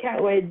 you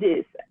can't wear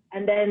this.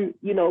 And then,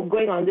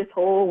 going on this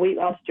whole weight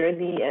loss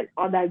journey and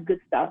all that good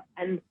stuff,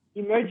 and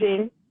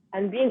emerging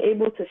and being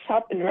able to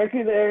shop in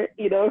regular,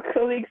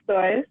 clothing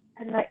stores,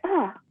 and like,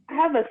 I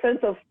have a sense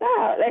of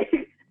style.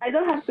 Like, I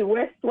don't have to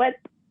wear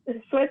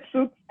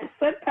sweatsuits,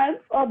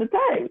 sweatpants all the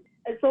time.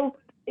 And so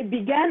it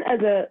began as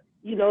a,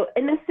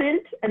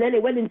 innocent, and then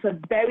it went into a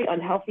very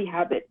unhealthy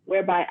habit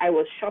whereby I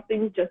was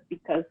shopping just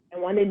because I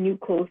wanted new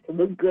clothes to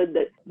look good.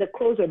 The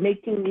clothes were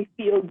making me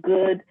feel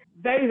good.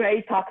 Very,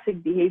 very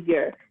toxic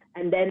behavior.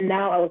 And then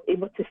now I was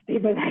able to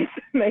stabilize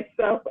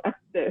myself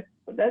after.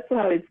 So that's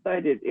how it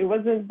started. It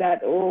wasn't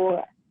that,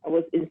 I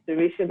was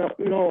inspirational.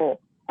 No,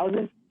 I was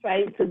just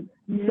trying to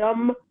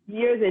numb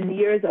years and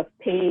years of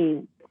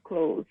pain to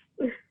clothes.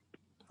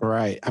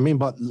 Right. I mean,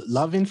 but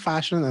loving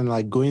fashion and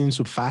like going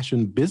into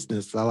fashion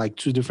business are like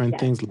two different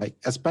things, like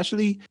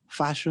especially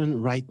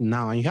fashion right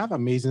now. And you have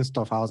amazing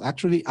stuff. I was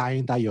actually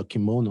eyeing that your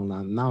kimono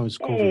now it's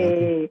COVID.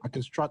 Hey. I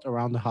can strut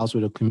around the house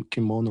with a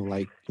kimono,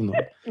 like,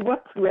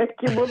 What's red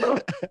kimono?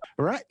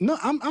 Right. No,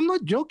 I'm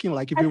not joking.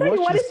 Like if I you thought watch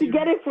you wanted to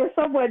get it for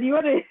someone. You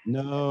want to...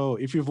 No,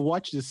 if you've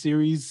watched the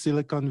series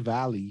Silicon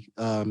Valley,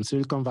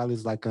 Silicon Valley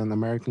is like an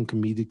American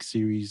comedic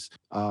series.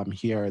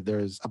 Here,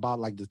 there's about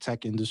like the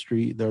tech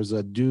industry. There's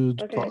a dude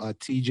called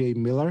TJ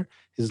Miller.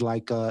 He's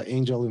like an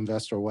angel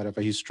investor or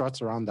whatever. He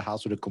struts around the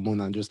house with a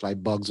kimono and just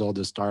like bugs all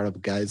the startup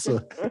guys.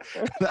 So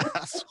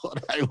that's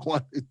what I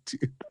wanted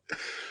to.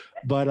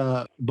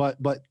 But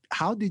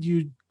how did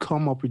you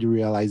come up with the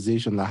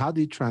realization? Like, how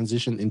did you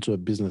transition into a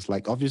business?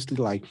 Like, obviously,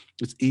 like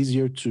it's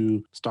easier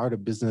to start a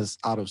business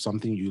out of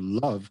something you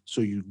love,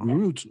 so you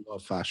grew to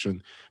love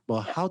fashion.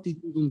 But Yeah. how did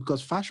you?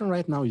 Because fashion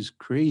right now is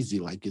crazy.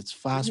 Like, it's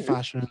fast Mhm.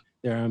 fashion.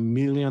 There are a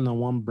million and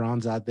one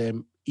brands out there.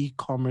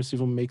 E-commerce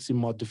even makes it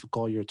more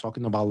difficult. You're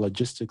talking about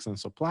logistics and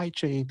supply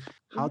chain.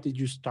 How Mhm. did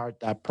you start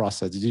that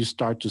process? Did you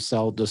start to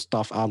sell the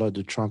stuff out of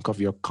the trunk of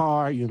your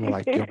car,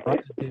 like your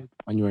brother did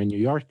when you were in New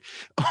York?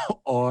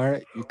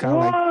 Or you kind of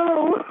like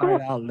Whoa!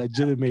 started out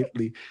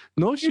legitimately?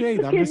 No You shade.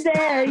 took I'm it just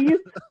there.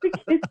 You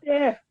took it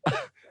there.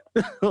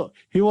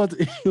 he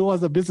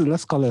was a business.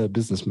 Let's call it a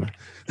businessman.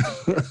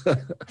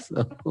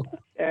 So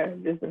There,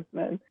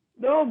 businessman.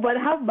 No, but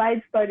how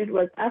mine started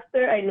was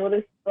after I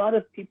noticed a lot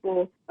of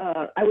people,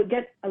 I would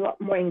get a lot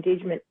more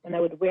engagement when I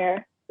would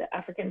wear the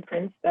African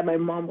prints that my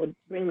mom would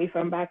bring me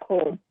from back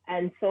home.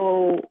 And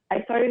so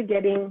I started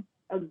getting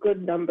a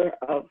good number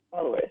of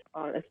followers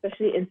on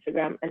especially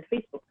Instagram and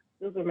Facebook.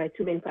 Those were my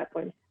two main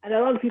platforms. And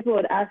a lot of people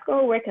would ask,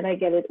 oh, where can I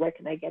get it? Where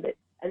can I get it?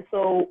 And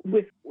so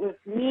with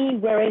me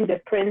wearing the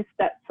prints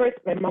that first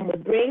my mom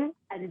would bring,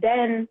 and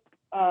then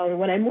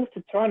when I moved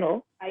to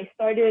Toronto, I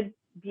started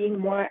being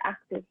more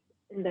active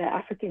in the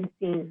African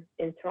scene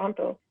in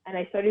Toronto, and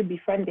I started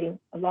befriending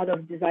a lot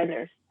of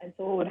designers. And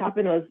so what would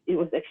happen was it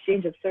was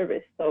exchange of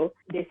service. So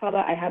they saw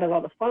that I had a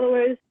lot of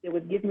followers. They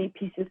would give me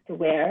pieces to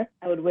wear.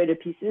 I would wear the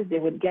pieces. They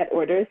would get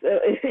orders. So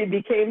it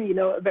became,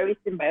 a very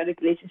symbiotic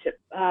relationship.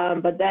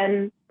 But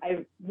then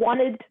I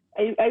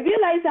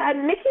realized that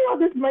I'm making all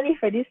this money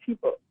for these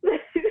people.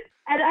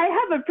 And I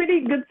have a pretty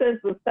good sense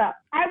of that.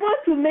 I want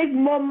to make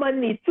more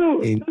money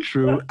too. in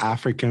true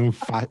African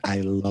fact,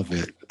 I love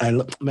it.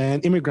 Man,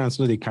 immigrants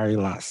know they carry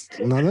last.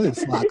 No, no,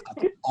 it's not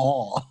at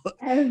all.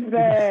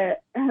 Ever.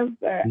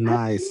 I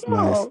Nice, nice.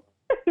 don't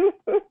know.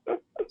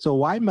 So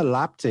why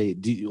Malapte?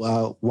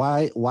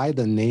 Why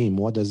the name?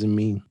 What does it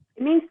mean?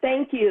 It means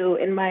thank you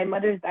in my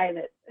mother's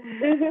dialect.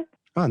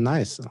 Oh,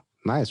 nice.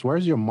 Nice.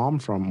 Where's your mom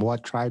from?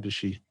 What tribe is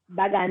she?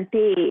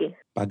 Bagante.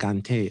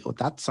 Bagante. Oh,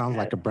 that sounds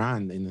like Yes. a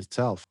brand in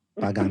itself.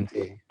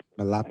 Bagante.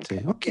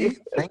 Malapte. Okay,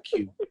 thank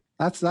you.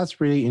 That's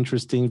really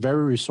interesting.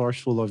 Very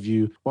resourceful of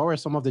you. What were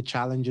some of the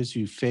challenges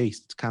you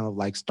faced kind of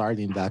like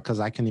starting that? Because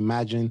I can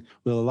imagine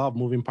with a lot of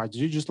moving parts,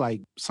 did you just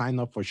like sign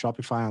up for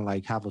Shopify and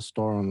like have a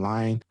store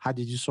online? How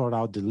did you sort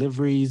out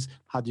deliveries?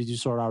 How did you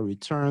sort out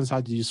returns? How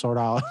did you sort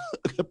out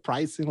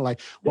pricing? Like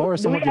what were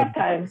Do some we of your have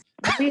time?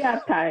 Do we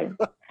have time?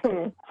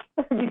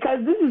 Because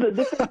this is a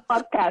different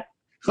podcast.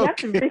 You have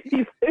to okay. bring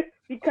people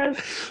because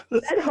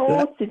that Let,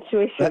 whole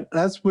situation.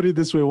 us put it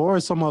this way. What were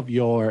some of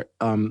your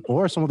what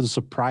were some of the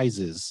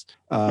surprises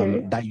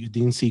Okay. that you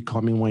didn't see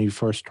coming when you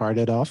first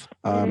started off?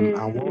 And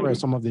what were Mm.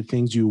 some of the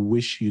things you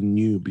wish you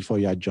knew before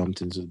you had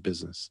jumped into the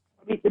business?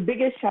 The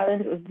biggest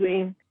challenge was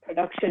doing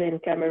production in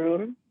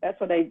Cameroon. That's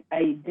what I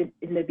did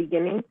in the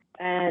beginning.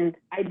 And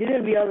I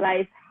didn't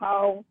realize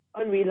how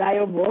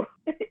unreliable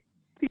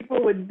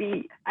people would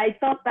be. I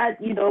thought that,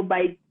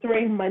 by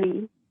throwing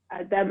money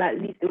at them, at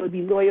least they would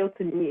be loyal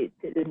to me.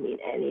 It didn't mean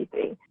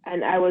anything.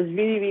 And I was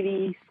really,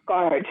 really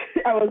scarred.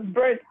 I was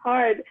burnt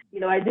hard.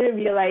 I didn't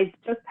realize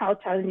just how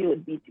challenging it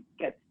would be to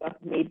get stuff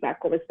made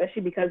back home,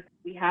 especially because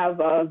we have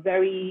a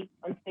very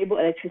unstable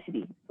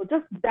electricity. So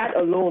just that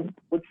alone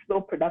would slow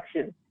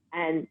production.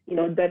 And,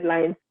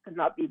 deadlines could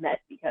not be met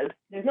because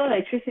there's no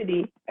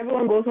electricity.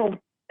 Everyone goes home.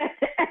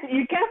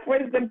 You can't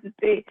force them to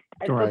stay.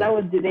 And so that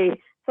Right. was delayed.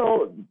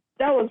 So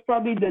that was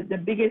probably the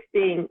biggest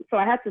thing. So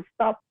I had to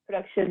stop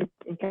production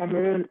in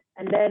Cameroon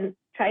and then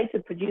try to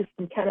produce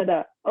in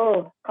Canada.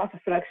 Oh, cost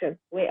of production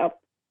way up.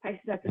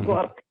 Prices had to go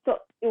Mhm. up. So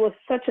it was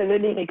such a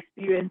learning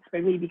experience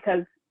for me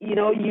because,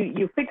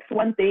 you fix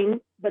one thing,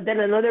 but then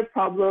another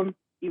problem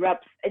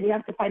erupts and you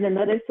have to find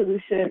another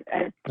solution.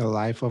 And The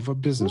life of a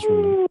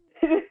businesswoman.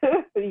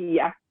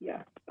 yeah,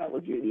 that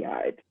was really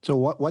hard. So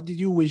what did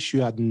you wish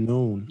you had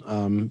known?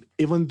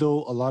 Even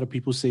though a lot of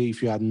people say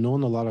if you had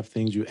known a lot of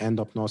things, you end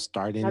up not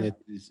starting Not, it.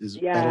 Is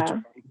better to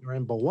yeah. be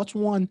ignorant. But what's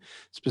one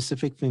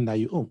specific thing that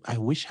I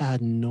wish I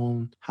had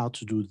known how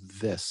to do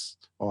this,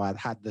 or I'd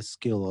had this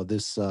skill or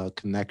this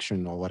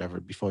connection or whatever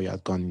before you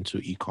had gone into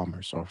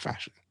e-commerce or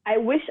fashion? I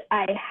wish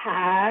I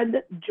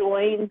had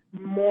joined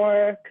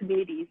more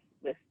communities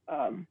with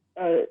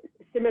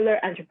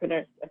similar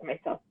entrepreneurs like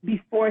myself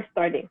before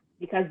starting,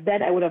 because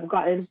then I would have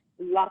gotten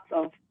lots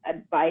of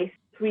advice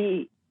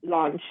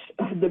pre-launch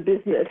of the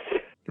business.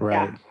 Yeah,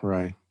 Right,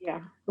 right. yeah.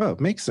 Well, it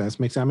makes sense.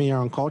 Makes sense. I mean, you're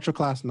on culture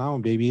class now,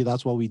 baby.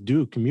 That's what we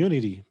do.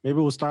 Community. Maybe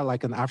we'll start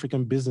like an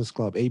African business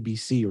club,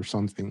 ABC or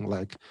something.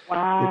 Like it,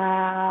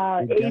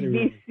 Wow, we get it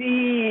rolling.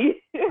 ABC.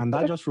 And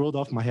that just rolled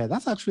off my head.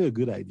 That's actually a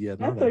good idea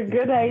now That's that I a think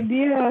good about it.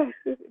 idea.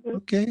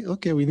 Okay,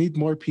 okay. We need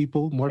more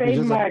people, more people.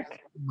 Just like Trademark.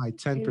 my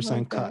 10%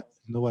 Trademark cut. that.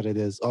 You know what it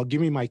is. Or give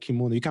me my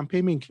kimono. You can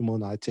pay me in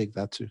kimono. I take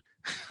that too.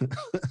 I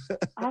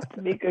have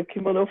to make a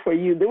kimono for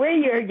you. The way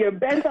you're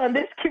bent on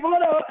this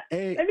kimono,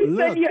 Hey, let me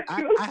send you look, a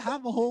kimono. I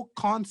have a whole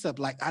concept.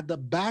 Like at the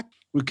back,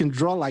 we can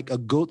draw like a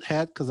goat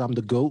head because I'm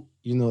the goat,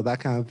 that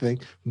kind of thing.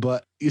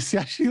 But you see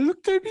how she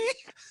looked at me?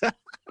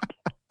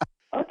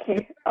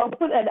 Okay, I'll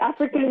put an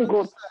African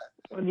goat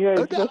on yours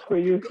Okay. just for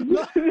you.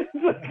 No.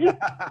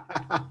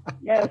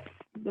 Yes,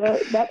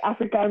 that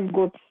African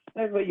goat.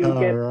 That's what you All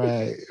get.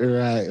 right,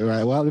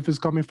 right. Well, if it's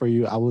coming for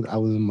you, I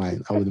wouldn't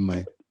mind. I wouldn't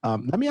mind.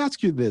 Let me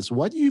ask you this: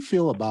 what do you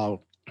feel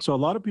about? So a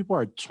lot of people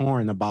are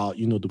torn about,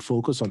 the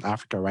focus on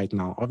Africa right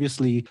now.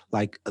 Obviously,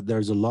 like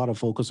there's a lot of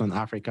focus on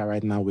Africa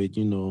right now with,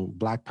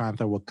 Black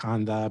Panther,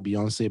 Wakanda,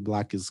 Beyonce,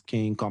 Black is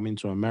King coming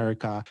to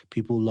America.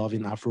 People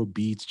loving Afro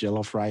beats,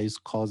 jollof rice,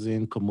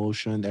 causing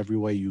commotion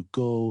everywhere you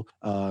go.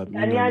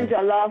 Ghanaian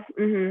jollof.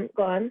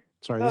 Go on.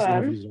 Sorry, Go this on.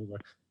 interview is over.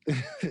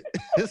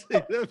 this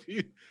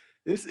interview,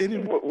 this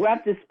interview. We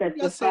have to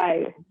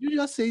specify. You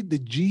just say the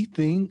G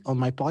thing on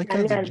my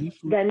podcast, the G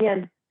food.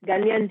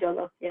 Ghanaian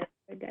jollof. Yes,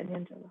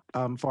 Ghanaian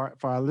jollof.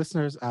 For our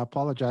listeners, I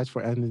apologize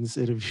for ending this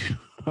interview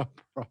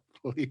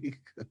abruptly.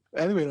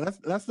 Anyway, let's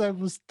not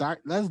even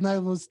start. Let's not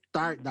even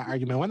start that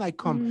argument. When I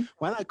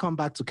come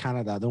back to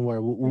Canada, don't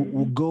worry.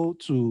 We'll go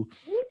to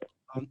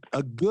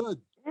a good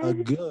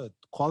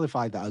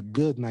qualified a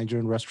good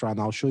Nigerian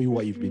restaurant. I'll show you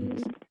what you've been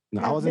missing.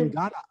 I was in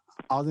Ghana.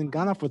 I was in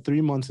Ghana for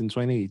 3 months in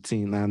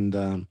 2018,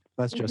 and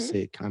let's just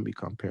say it can't be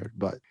compared.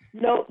 But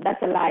no,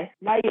 that's a lie.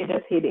 Now you're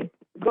just hating.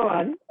 Go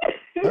on.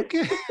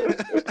 Okay.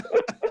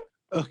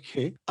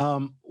 Okay.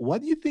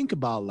 What do you think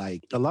about,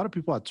 like, a lot of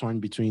people are torn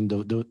between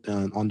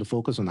on the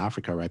focus on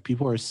Africa, right?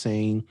 People are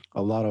saying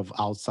a lot of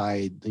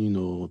outside,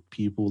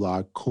 people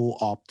are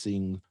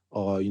co-opting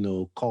or,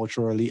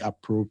 culturally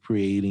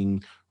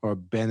appropriating or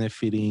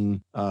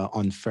benefiting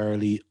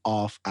unfairly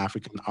off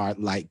African art,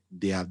 like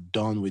they have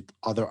done with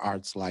other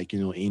arts, like,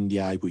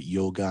 India with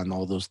yoga and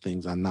all those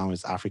things. And now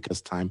it's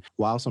Africa's time.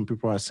 While some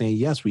people are saying,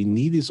 yes, we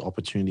need these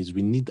opportunities.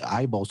 We need the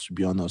eyeballs to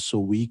be on us so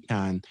we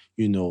can,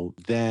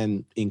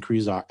 then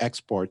increase our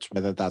exports,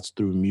 whether that's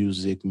through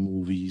music,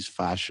 movies,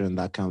 fashion,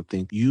 that kind of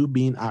thing. You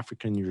being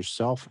African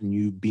yourself and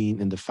you being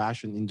in the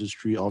fashion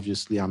industry,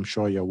 obviously, I'm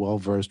sure you're well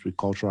versed with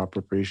cultural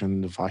appropriation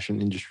in the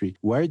fashion industry.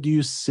 Where do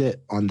you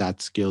sit on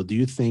that scale? Do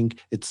you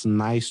think it's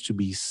nice to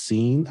be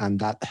seen and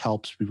that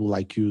helps people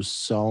like you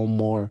sell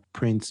more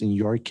prints in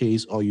your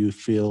case, or you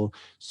feel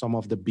some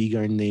of the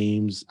bigger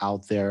names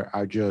out there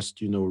are just,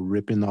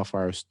 ripping off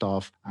our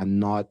stuff and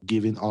not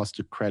giving us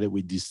the credit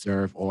we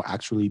deserve or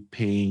actually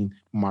paying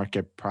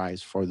market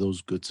price for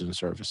those goods and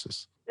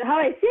services? How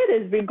I see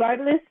it is,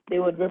 regardless, they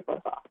would rip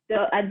us off.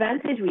 The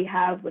advantage we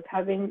have with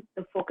having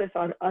the focus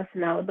on us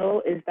now,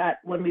 though, is that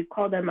when we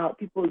call them out,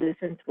 people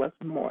listen to us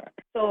more.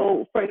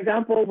 So, for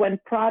example, when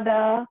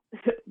Prada,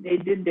 they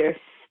did their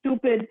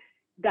stupid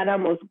Ghana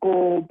Must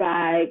Go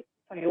bag.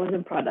 Sorry, it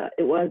wasn't Prada.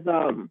 It was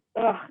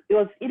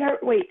either,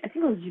 I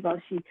think it was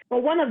Givenchy.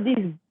 But one of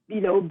these,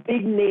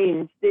 big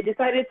names, they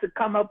decided to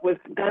come up with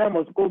Ghana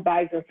Must Go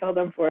bags and sell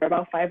them for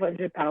about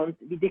 £500.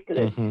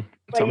 Ridiculous. Mm-hmm.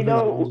 But something like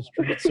on the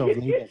streets of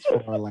Lagos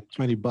for like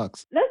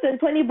 $20. Less than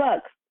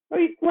 $20. What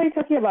are you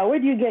talking about? Where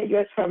do you get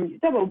yours from? You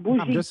talk about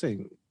bougie. I'm just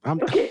saying.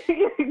 Okay,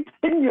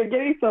 then you're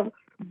getting some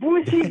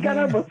bougie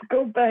Ghana Must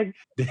Go bags.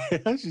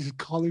 She's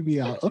calling me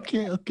out.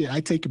 Okay,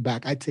 I take it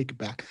back.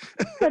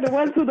 For the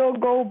ones who don't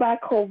go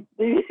back home.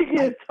 No,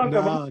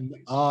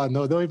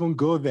 don't even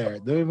go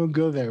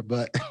there.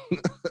 But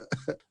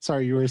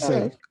sorry, you were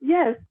saying.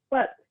 Yes,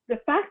 but the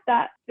fact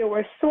that there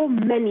were so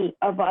many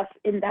of us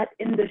in that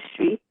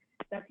industry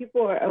that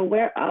people were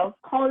aware of,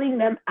 calling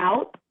them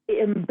out,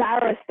 it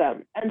embarrassed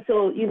them. And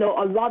so,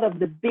 a lot of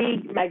the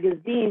big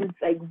magazines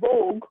like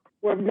Vogue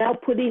were now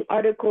putting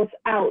articles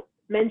out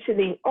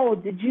mentioning, oh,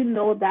 did you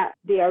know that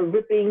they are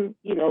ripping,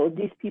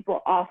 these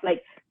people off?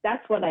 Like,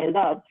 that's what I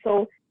love.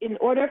 So in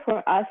order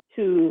for us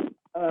to,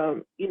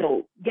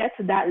 get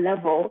to that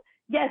level,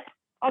 yes,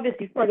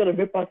 obviously people are going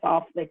to rip us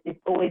off like they've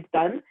always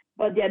done.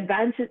 But the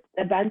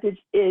advantage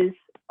is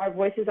our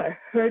voices are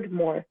heard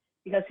more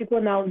because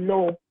people now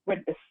know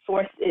where the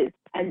source is.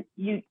 And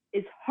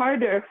it's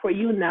harder for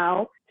you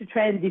now to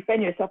try and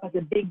defend yourself as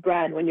a big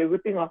brand when you're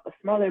ripping off a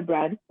smaller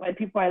brand, when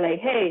people are like,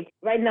 hey,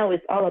 right now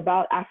it's all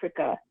about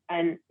Africa.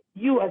 And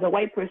you as a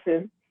white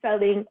person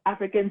selling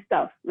African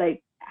stuff,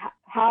 like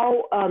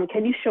how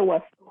can you show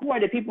us who are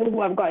the people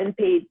who have gotten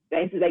paid?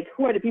 Like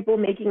who are the people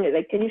making it?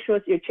 Like, can you show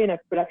us your chain of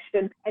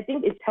production? I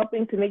think it's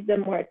helping to make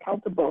them more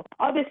accountable.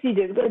 Obviously,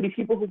 there's going to be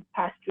people who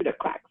pass through the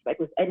cracks, like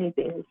with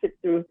anything, who sit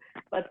through.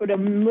 But for the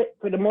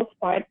most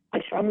part, I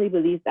strongly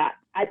believe that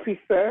I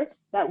prefer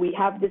that we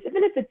have this,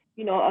 even if it's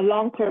a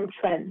long-term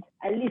trend.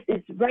 At least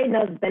it's right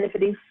now it's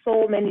benefiting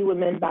so many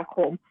women back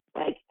home.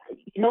 Like,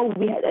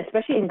 we had,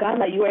 especially in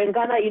Ghana, you were in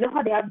Ghana, you know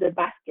how they have the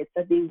baskets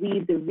that they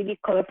weave, the really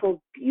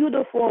colorful,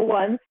 beautiful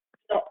ones.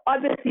 So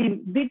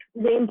obviously, big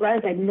name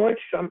brands like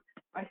Nordstrom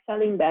are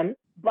selling them,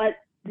 but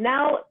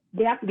now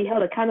they have to be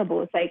held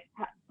accountable. It's like,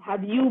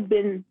 have you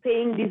been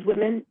paying these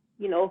women,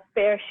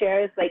 fair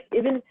shares? Like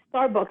even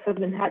Starbucks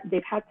been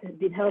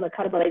held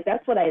accountable. Like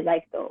that's what I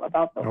like though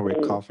about the whole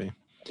coffee.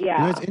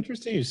 Yeah. It's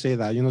interesting you say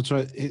that.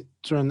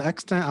 To an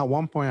extent, at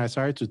one point, I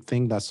started to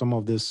think that some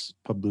of this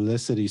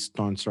publicity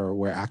stunts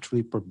were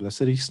actually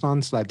publicity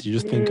stunts. Like you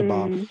just think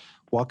about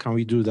what can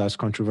we do that's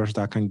controversial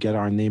that can get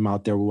our name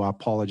out there? We'll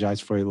apologize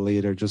for it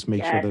later. Just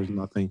make sure Yes. there's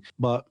nothing.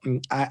 But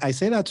I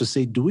say that to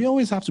say, do we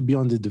always have to be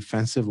on the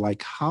defensive?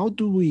 Like, how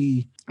do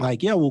we,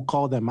 like, yeah, we'll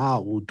call them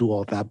out, we'll do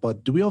all that,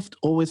 but do we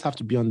always have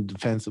to be on the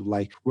defensive?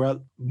 Like,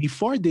 well,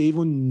 before they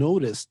even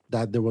noticed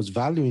that there was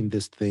value in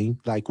this thing,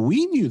 like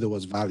we knew there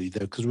was value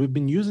there because we've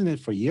been using it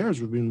for years.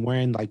 We've been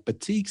wearing like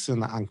batiks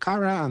and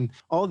Ankara and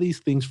all these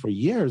things for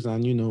years.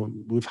 And, you know,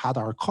 we've had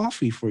our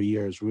coffee for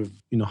years. We've,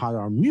 you know, had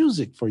our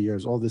music for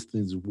years, all these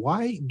things.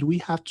 Why do we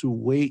have to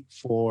wait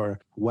for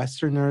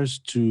Westerners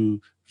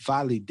to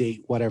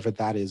validate whatever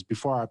that is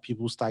before our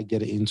people start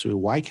getting into it?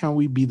 Why can't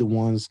we be the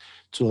ones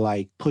to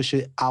like push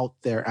it out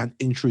there and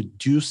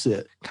introduce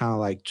it kind of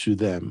like to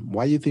them?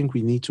 Why do you think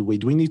we need to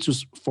wait? Do we need to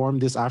form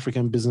this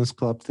African Business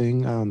Club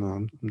thing? I don't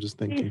know. I'm just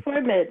thinking. Please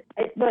form it.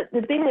 But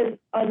the thing is,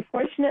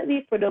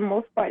 unfortunately, for the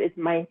most part, it's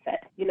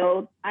mindset. You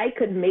know, I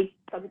could make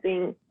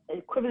something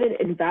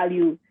equivalent in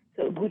value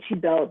to a Gucci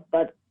belt,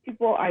 but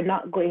people are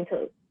not going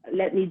to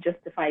let me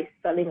justify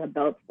selling a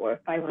belt for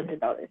 $500.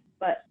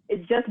 But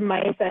it's just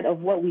mindset of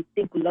what we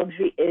think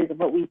luxury is, of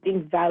what we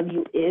think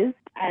value is.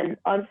 And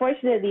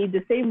unfortunately,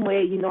 the same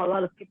way, you know, a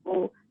lot of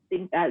people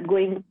think that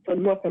going to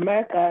North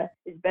America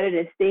is better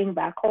than staying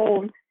back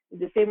home.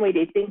 The same way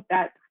they think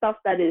that stuff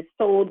that is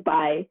sold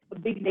by a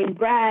big name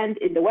brand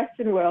in the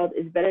Western world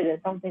is better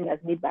than something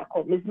that's made back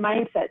home. It's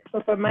mindset.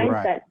 So for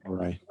mindset,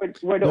 right.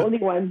 We're the only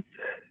ones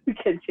who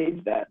can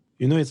change that.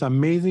 You know, it's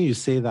amazing you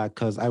say that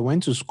because I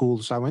went to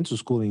school. So I went to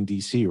school in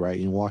DC, right,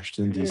 in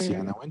Washington, DC.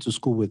 And I went to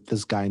school with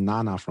this guy,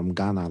 Nana from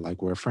Ghana.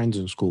 Like, we're friends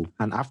in school.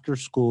 And after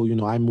school, you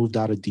know, I moved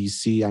out of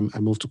DC. I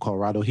moved to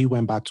Colorado. He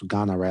went back to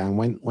Ghana, right? And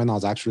when I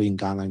was actually in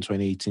Ghana in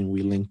 2018,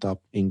 we linked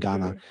up in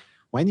Ghana.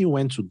 When he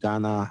went to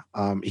Ghana,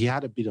 he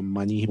had a bit of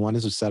money. He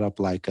wanted to set up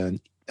like an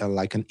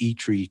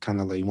eatery, kind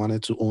of like he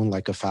wanted to own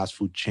like a fast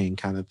food chain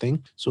kind of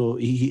thing. So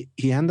he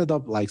ended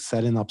up like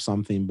setting up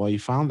something, but he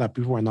found that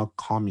people were not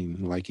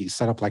coming. Like he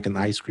set up like an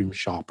ice cream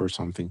shop or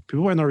something.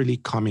 People were not really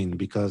coming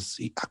because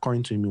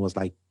according to him, he was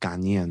like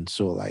Ghanaian.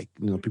 So like,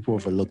 you know, people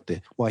overlooked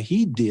it. What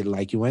he did,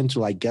 like he went to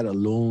like get a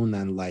loan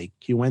and like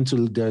he went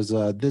to, there's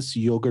this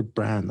yogurt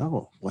brand.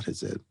 Oh, what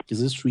is it?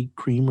 Is this Sweet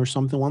Cream or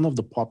something? One of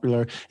the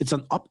popular, it's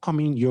an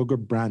upcoming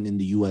yogurt brand in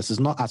the US. It's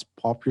not as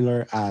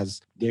popular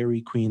as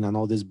Dairy Queen and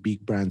all these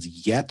big brands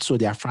yet. So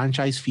their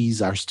franchise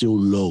fees are still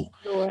low.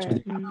 Sure. So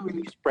they haven't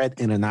really spread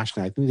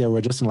internationally. I think they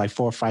were just in like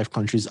 4 or 5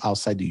 countries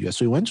outside the US.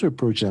 So he went to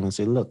approach them and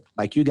say, look,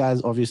 like you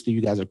guys, obviously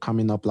you guys are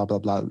coming up, blah, blah,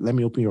 blah. Let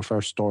me open your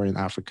first store in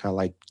Africa.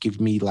 Like give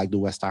me like the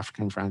West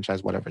African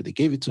franchise, whatever. They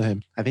gave it to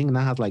him. I think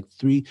now has like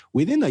 3,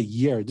 within a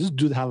year, this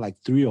dude had like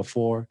 3 or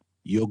 4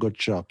 yogurt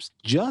shops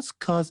just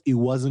because it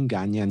wasn't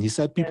Ghanaian. He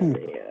said people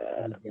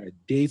their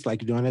dates,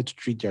 like if they wanted to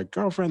treat their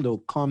girlfriend, they'll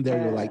come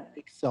there, they'll like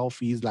take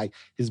selfies, like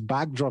his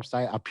backdrop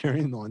started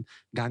appearing on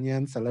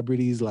Ghanaian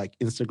celebrities like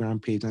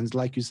Instagram page. And it's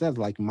like you said,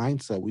 like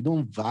mindset, we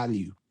don't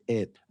value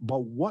it. But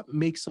what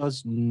makes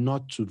us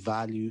not to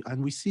value,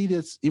 and we see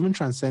this even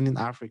transcending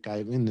Africa,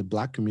 even in the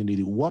Black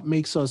community, what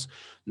makes us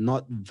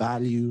not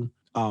value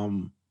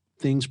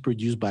things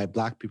produced by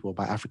Black people,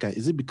 by Africa?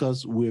 Is it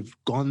because we've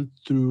gone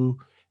through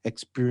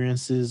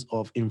experiences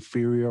of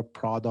inferior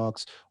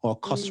products, or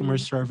customer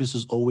service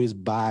is always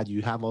bad?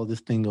 You have all this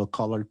thing of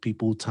colored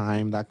people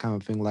time, that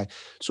kind of thing. Like,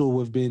 so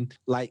we've been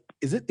like,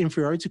 is it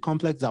inferiority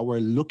complex that we're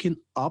looking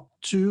up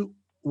to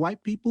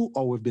white people,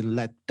 or we've been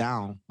let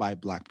down by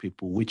Black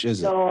people? Which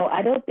is it? No,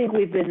 I don't think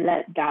we've been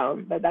let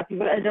down by Black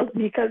people. I don't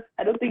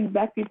think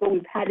Black people,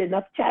 we've had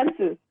enough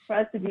chances for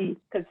us to be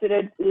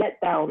considered let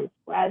down.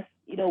 Whereas,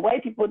 you know,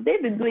 white people,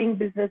 they've been doing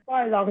business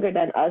far longer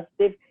than us.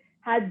 They've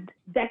had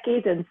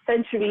decades and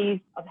centuries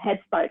of head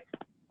start.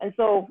 And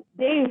so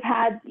they've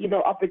had, you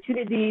know,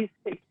 opportunities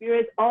to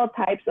experience all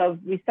types of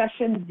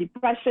recessions,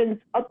 depressions,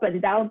 up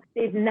and down.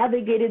 They've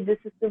navigated the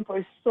system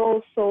for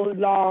so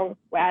long,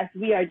 whereas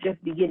we are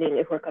just beginning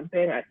if we're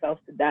comparing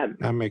ourselves to them.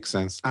 That makes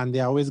sense. And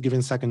they're always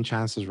giving second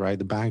chances, right?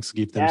 The banks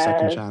give them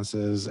second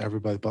chances,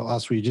 everybody. But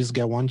us, we just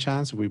get one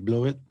chance. If we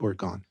blow it, we're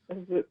gone.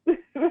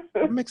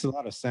 That makes a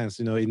lot of sense,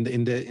 you know. In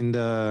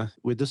the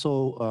with this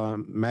whole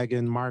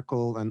Meghan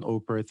Markle and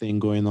Oprah thing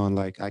going on,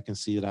 like I can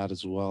see that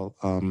as well.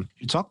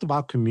 You talked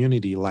about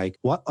community. Like,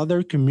 what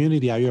other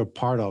community are you a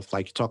part of?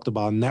 Like, you talked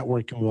about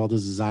networking with all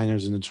these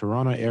designers in the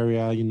Toronto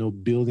area. You know,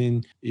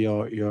 building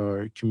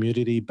your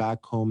community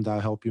back home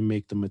that help you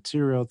make the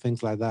material,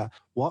 things like that.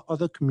 What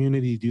other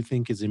community do you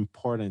think is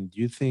important?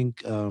 Do you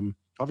think,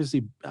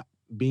 obviously,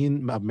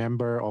 being a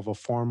member of a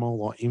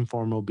formal or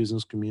informal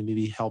business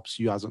community helps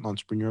you as an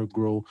entrepreneur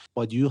grow,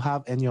 but do you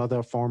have any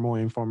other formal or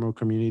informal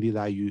community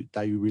that you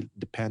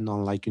depend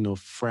on, like, you know,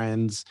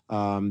 friends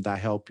that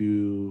help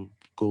you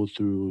go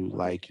through,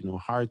 like, you know,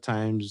 hard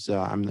times?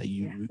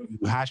 You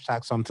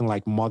hashtag something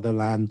like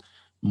Motherland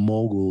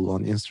Mogul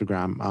on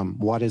Instagram.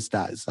 What is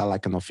that? Is that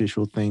like an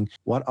official thing?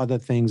 What other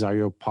things are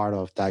you a part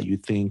of that you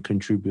think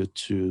contribute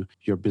to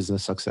your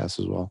business success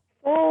as well?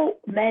 So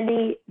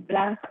many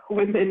Black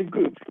women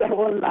groups, I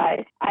won't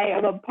lie. I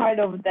am a part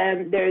of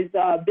them. There's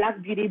a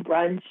Black Beauty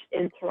Brunch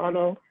in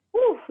Toronto.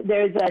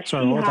 There's a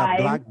Sorry, She what was that? Hive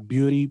Black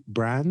Beauty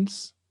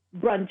Brands?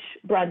 brunch,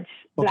 Okay,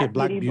 Black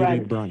Black Beauty Beauty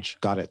brunch. Brunch.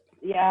 Got it.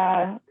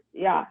 Yeah,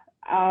 yeah.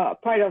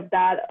 Part of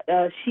that,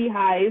 She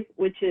Hive,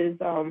 which is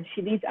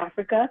she leads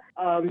Africa.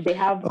 They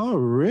have Oh,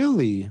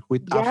 really?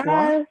 With Afua?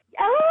 yes.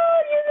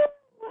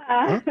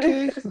 Oh,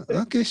 Okay.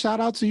 Okay. Shout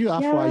out to you,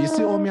 Afua. You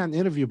still owe yeah. me an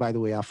interview, by the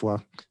way,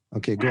 Afua.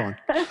 Okay, go on.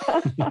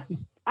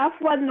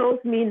 Afua knows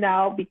me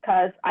now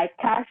because I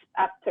cashed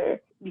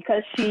after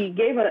because she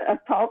gave a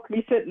talk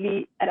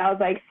recently, and I was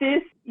like,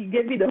 sis, you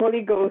gave me the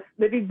Holy Ghost.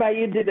 Let me buy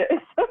you dinner.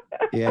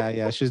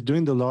 Yeah. She's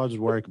doing the Lord's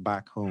work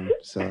back home.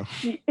 So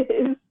She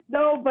is.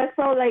 No, but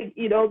so like,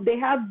 they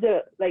have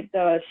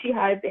the She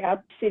Hive, they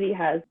have city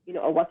has, a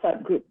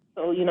WhatsApp group.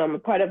 So, I'm a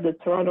part of the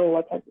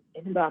Toronto WhatsApp,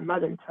 even though I'm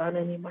not in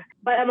Toronto anymore.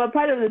 But I'm a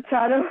part of the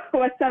Toronto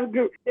WhatsApp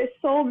group. There's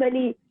so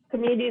many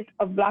communities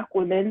of Black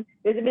women.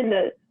 There's even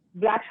the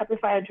Black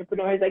Shopify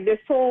entrepreneurs. Like there's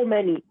so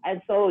many.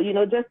 And so,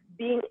 just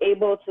being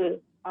able to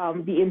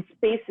be in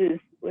spaces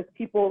with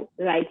people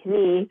like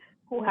me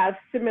who have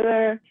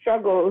similar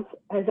struggles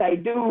as I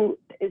do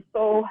is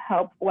so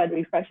helpful and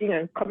refreshing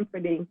and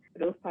comforting for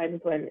those times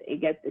when it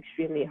gets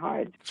extremely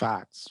hard.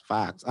 facts.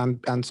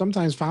 And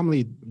sometimes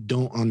family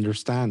don't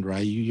understand, right?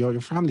 Your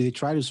family, they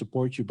try to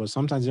support you, but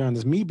sometimes they're on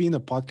this. Me being a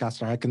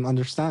podcaster, I can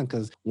understand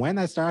because when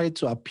I started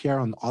to appear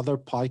on other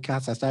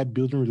podcasts, I started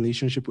building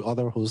relationship with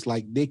other hosts.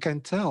 Like they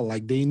can tell,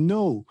 like they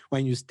know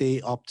when you stay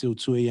up till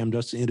 2 a.m.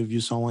 just to interview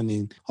someone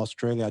in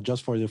Australia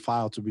just for the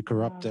file to be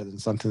corrupted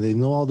and something. They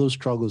know all those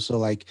struggles. So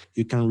like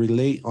you can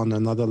relate on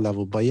another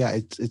level. But yeah,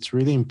 it's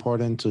really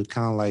important to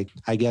kind of like,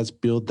 I guess,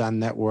 build that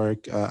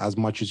network as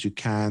much as you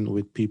can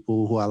with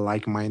people who are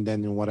like-minded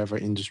in whatever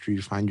industry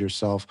you find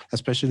yourself,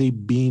 especially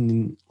being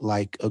in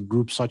like a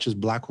group such as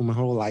Black women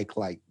who are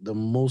like the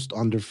most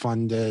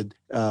underfunded,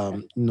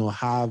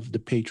 have the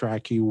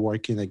patriarchy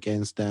working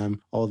against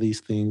them, all these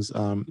things,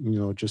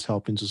 just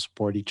helping to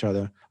support each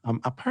other.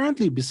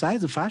 Apparently,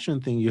 besides the fashion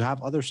thing, you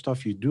have other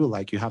stuff you do,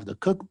 like you have the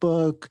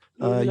cookbook,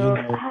 I'm just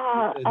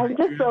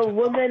Nigerian a jollof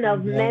woman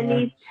of in there.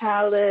 many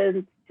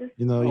talents. Just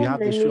You so have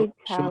the many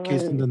showcasing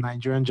the talents.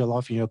 Nigerian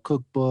jollof in your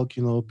cookbook,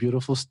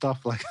 beautiful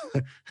stuff. Like,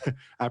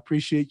 I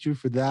appreciate you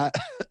for that.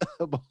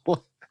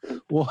 But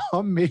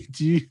what made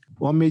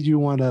you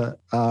want to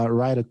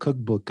write a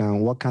cookbook,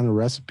 and what kind of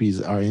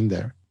recipes are in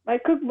there? My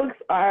cookbooks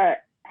are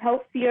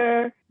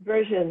healthier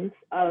versions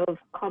of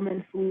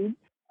common foods.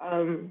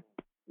 Um,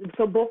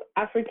 so both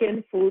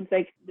African foods,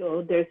 like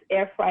there's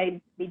air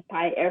fried meat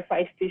pie, air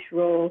fried fish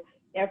roll,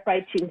 air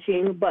fried chin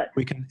chin. But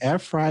We can air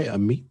fry a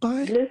meat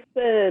pie?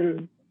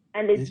 listen,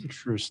 and it's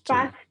Interesting.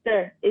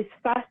 faster. It's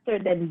faster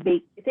than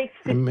bake. It takes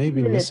I may 15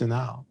 be minutes. missing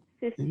out.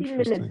 15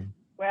 minutes. Interesting.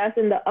 Whereas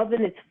in the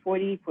oven, it's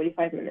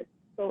 45 minutes.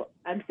 So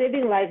I'm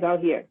saving lives out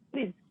here.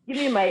 Please give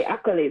me my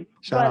accolades.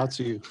 Shout out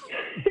to you.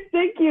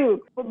 Thank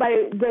you. But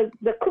the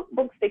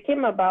cookbooks, they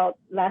came about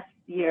last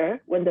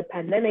year when the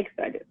pandemic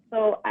started.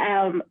 So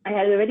I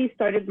had already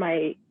started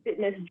my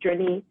fitness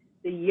journey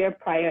the year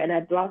prior, and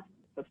I'd lost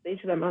a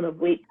substantial amount of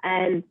weight.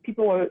 And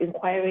people were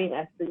inquiring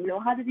as to,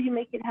 how did you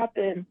make it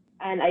happen?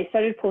 And I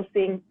started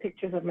posting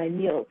pictures of my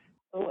meals.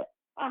 So,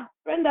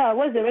 Brenda,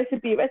 what's the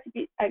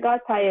recipe? I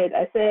got tired.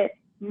 I said,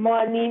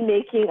 money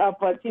making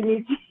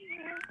opportunity.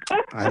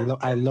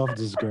 I love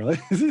this girl.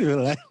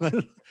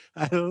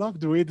 I love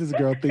the way this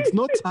girl thinks.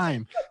 No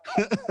time.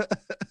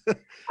 I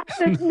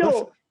said,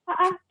 no.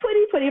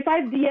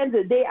 25 DMs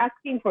a day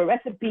asking for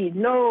recipe.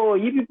 No,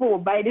 you people will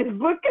buy this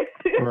book.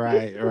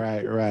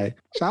 Right.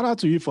 Shout out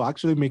to you for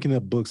actually making a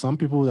book. Some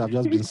people have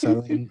just been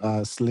selling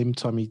slim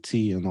tummy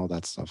tea and all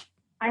that stuff.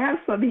 I have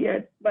some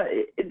here, but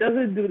it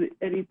doesn't do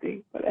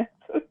anything for that.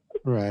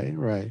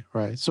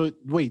 Right. So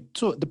wait,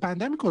 so the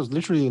pandemic was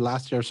literally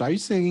last year. So are you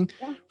saying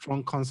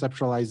from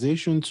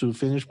conceptualization to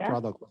finished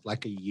product was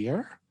like a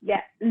year?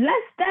 Yeah,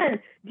 less than.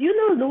 Do you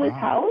know Lewis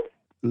House?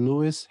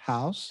 Lewis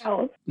House?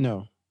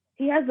 No.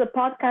 He has a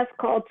podcast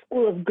called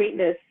School of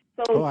Greatness.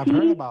 So I've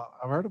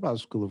heard about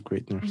School of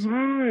Greatness. He's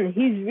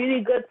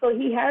really good. So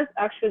he has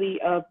actually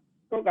a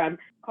program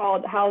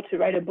called How to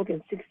Write a Book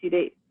in 60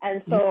 Days.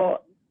 And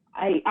so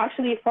I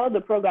actually followed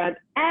the program,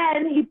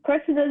 and he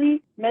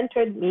personally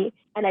mentored me,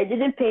 and I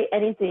didn't pay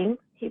anything.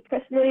 He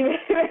personally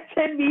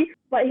mentored me,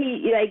 but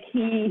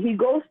he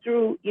goes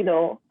through,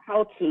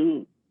 how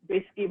to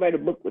basically write a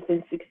book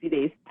within 60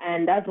 days.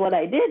 And that's what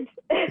I did.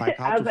 Like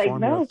how to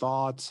form your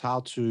thoughts,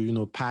 how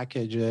to,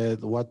 package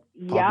it, what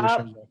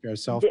publishers, like you're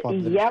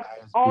self-published.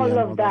 All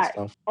of that.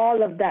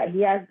 All of that.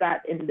 He has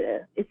that in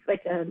there. It's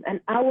like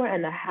an hour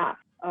and a half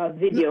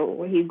video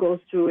where he goes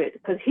through it,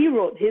 because he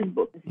wrote his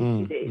book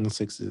in 60 days. In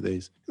 60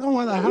 days. You know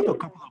what? I have a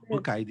couple of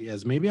book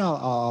ideas. Maybe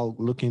I'll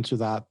look into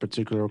that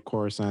particular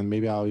course, and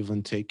maybe I'll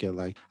even take it.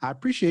 Like, I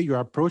appreciate your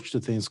approach to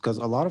things, because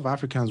a lot of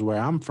Africans where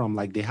I'm from,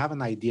 like, they have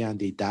an idea and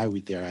they die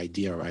with their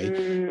idea, right?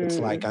 It's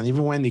like, and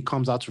even when it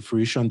comes out to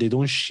fruition, they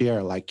don't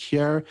share. Like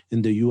here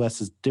in the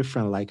US, it's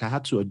different. Like I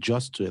had to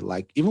adjust to it.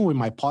 Like even with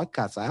my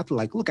podcast, I had to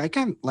look, I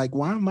can't,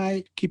 why am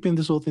I keeping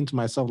this whole thing to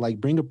myself? Like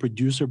bring a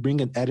producer,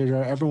 bring an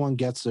editor, everyone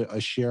gets a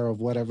share of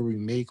whatever we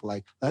make.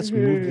 Like let's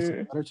move this.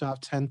 It's better to have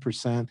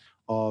 10%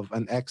 of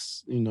an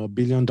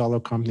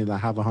billion-dollar company that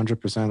have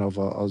 100% of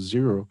a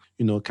zero,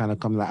 kind of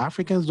company. Like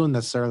Africans don't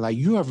necessarily like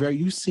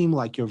you seem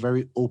like you're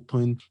very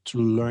open to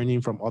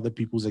learning from other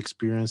people's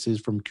experiences,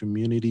 from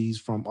communities,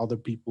 from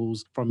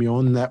your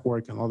own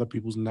network and other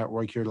people's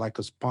network. You're like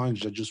a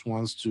sponge that just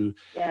wants to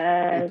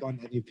take on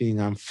anything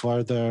and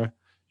further,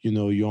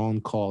 your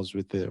own cause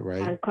with it,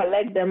 right? And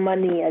collect the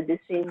money at the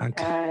same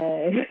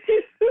time.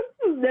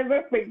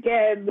 Never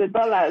forget the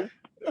dollars.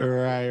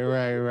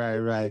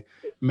 Right.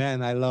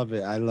 Man, I love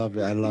it.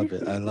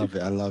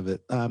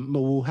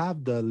 We'll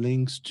have the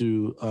links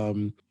to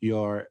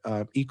your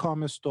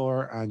e-commerce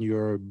store and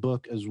your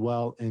book as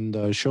well in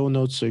the show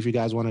notes. So if you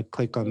guys want to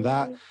click on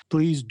that,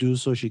 please do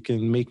so. She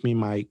can make me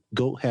my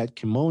goat head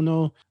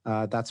kimono.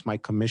 That's my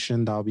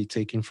commission that I'll be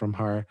taking from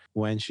her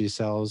when she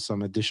sells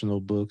some additional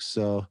books.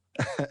 So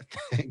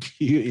thank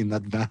you in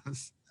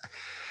advance.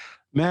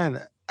 Man,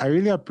 I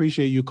really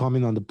appreciate you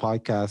coming on the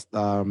podcast.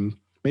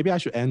 Maybe I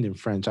should end in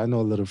French. I know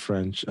a little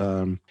French.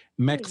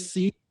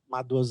 Merci,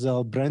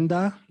 Mademoiselle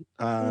Brenda,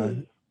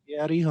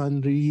 Thierry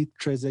Henry,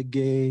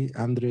 Trezeguet,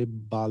 Andre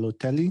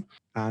Balotelli,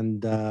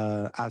 and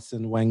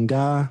Arsene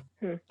Wenger,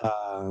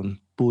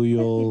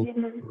 Puyol,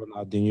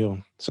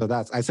 Ronaldinho. So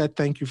I said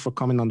thank you for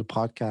coming on the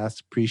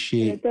podcast.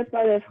 Appreciate.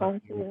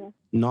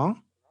 No?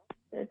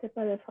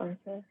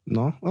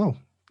 No? Oh,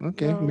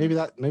 okay. No. Maybe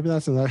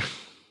that's another.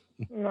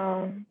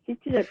 Non, si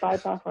tu ne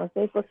parles pas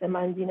français, il faut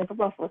seulement dire, il ne faut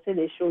pas forcer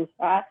les choses.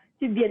 Ah,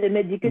 tu viens de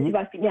me dire que tu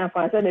vas finir en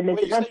français, mais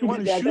maintenant tu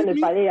viens de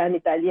parler en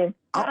italien.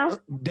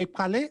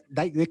 Décalé?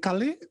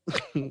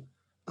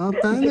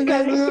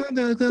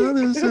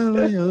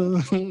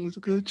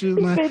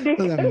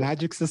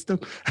 Magic system.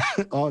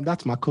 Oh,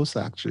 that's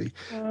Makosa, actually.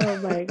 Oh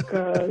my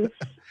gosh.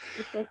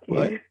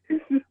 Okay.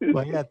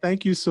 But yeah,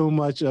 thank you so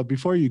much.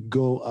 Before you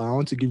go, I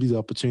want to give you the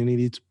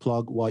opportunity to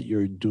plug what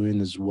you're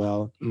doing as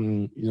well.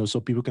 So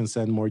people can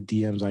send more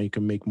DMs and you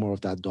can make more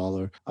of that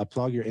dollar.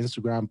 Plug your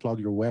Instagram, plug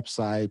your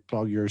website,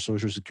 plug your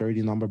social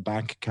security number,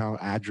 bank account,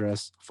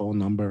 address, phone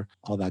number,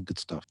 all that good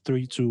stuff.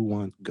 3, 2,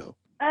 1, go.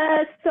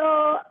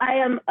 So I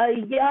am a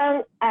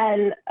young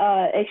and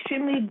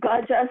extremely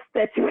gorgeous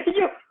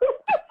 31-year-old.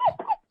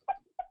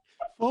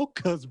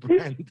 Focus,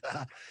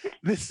 Brenda.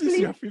 This is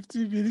your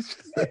 15 minutes.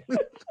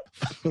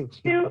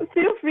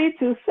 Feel free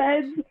to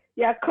send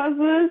your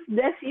cousins,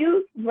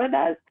 nephews,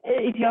 brothers.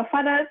 If your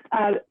fathers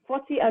are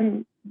 40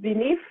 and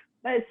beneath,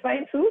 that is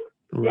fine too.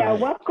 Right. They are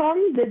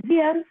welcome. The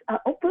DMs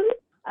are open.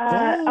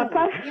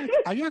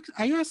 Are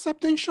you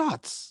accepting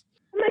shots?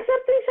 I'm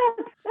accepting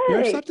shots.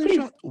 You're accepting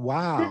shots?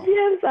 Wow. The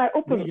DMs are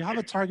open. You have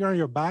a target on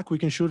your back. We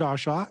can shoot our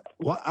shot.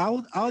 Well,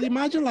 I would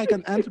imagine like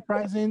an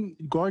enterprising,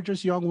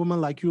 gorgeous young woman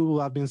like you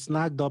will have been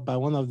snagged up by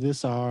one of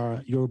these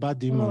Yoruba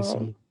demons.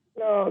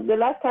 No, the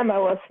last time I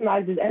was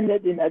snagged, it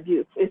ended in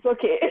abuse. It's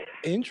okay.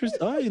 Interesting.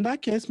 Oh, in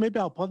that case, maybe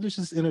I'll publish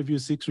this interview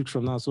 6 weeks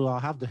from now, so I'll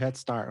have the head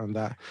start on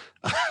that.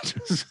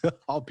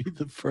 I'll be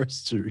the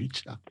first to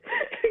reach out.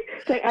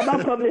 Like, I'm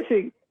not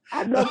publishing.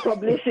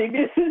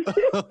 This is.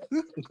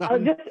 I'll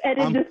just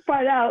edit this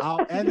part out.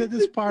 I'll edit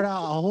this part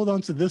out. I'll hold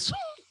on to this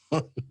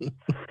one.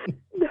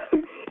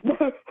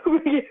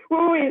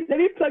 Wait. Let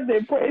me plug the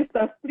important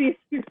stuff, please.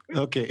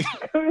 Okay.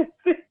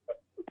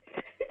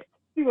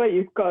 See what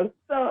you've got.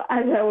 So,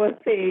 as I was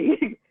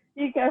saying,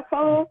 you can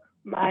follow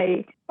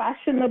my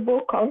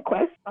fashionable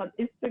conquest on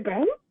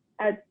Instagram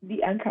at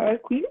the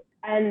Ankara Queen.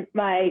 And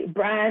my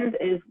brand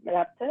is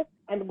Melapta.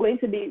 I'm going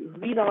to be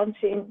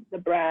relaunching the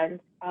brand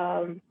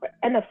for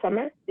end of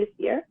summer this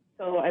year.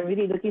 So I'm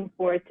really looking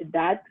forward to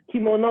that.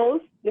 Kimonos,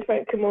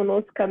 different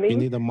kimonos coming. You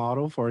need a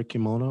model for a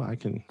kimono? I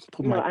can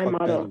put my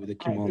belly with a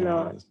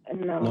kimono.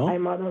 No, I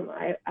model.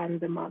 I'm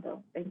the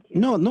model. Thank you.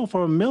 No,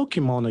 for a male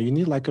kimono, you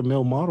need like a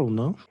male model,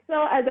 no?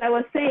 So as I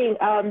was saying,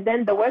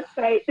 then the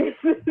website is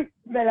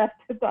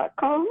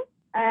melapta.com.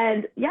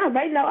 And yeah,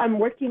 right now I'm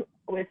working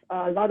with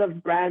a lot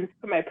of brands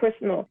for my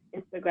personal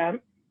Instagram.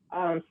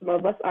 Some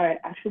of us are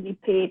actually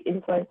paid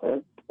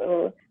influencers.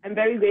 So I'm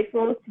very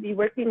grateful to be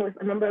working with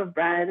a number of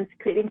brands,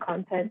 creating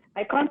content.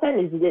 My content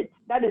is lit.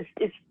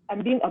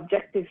 I'm being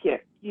objective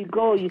here. You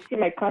go, you see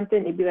my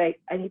content, you'd be like,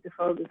 I need to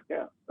follow this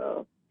girl.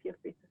 So feel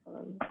free to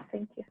follow me.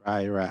 Thank you.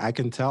 Right. I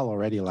can tell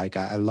already. Like,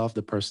 I love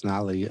the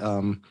personality.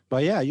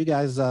 But yeah, you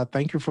guys,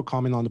 thank you for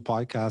coming on the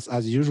podcast.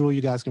 As usual,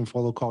 you guys can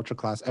follow Culture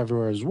Class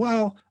everywhere as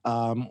well.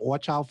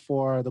 Watch out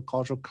for the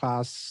Culture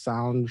Class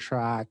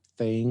soundtrack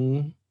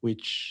thing,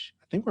 which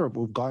I think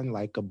we've gotten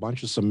like a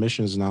bunch of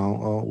submissions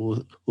now.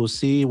 We'll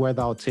see where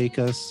that'll take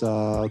us.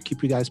 I'll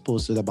keep you guys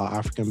posted about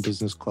African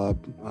Business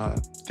Club.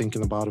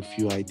 Thinking about a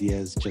few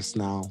ideas just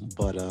now,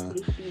 but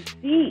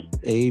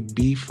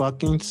A-B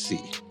fucking C.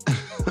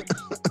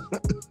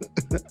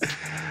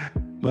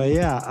 But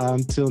yeah,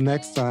 until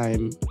next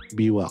time,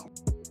 be well.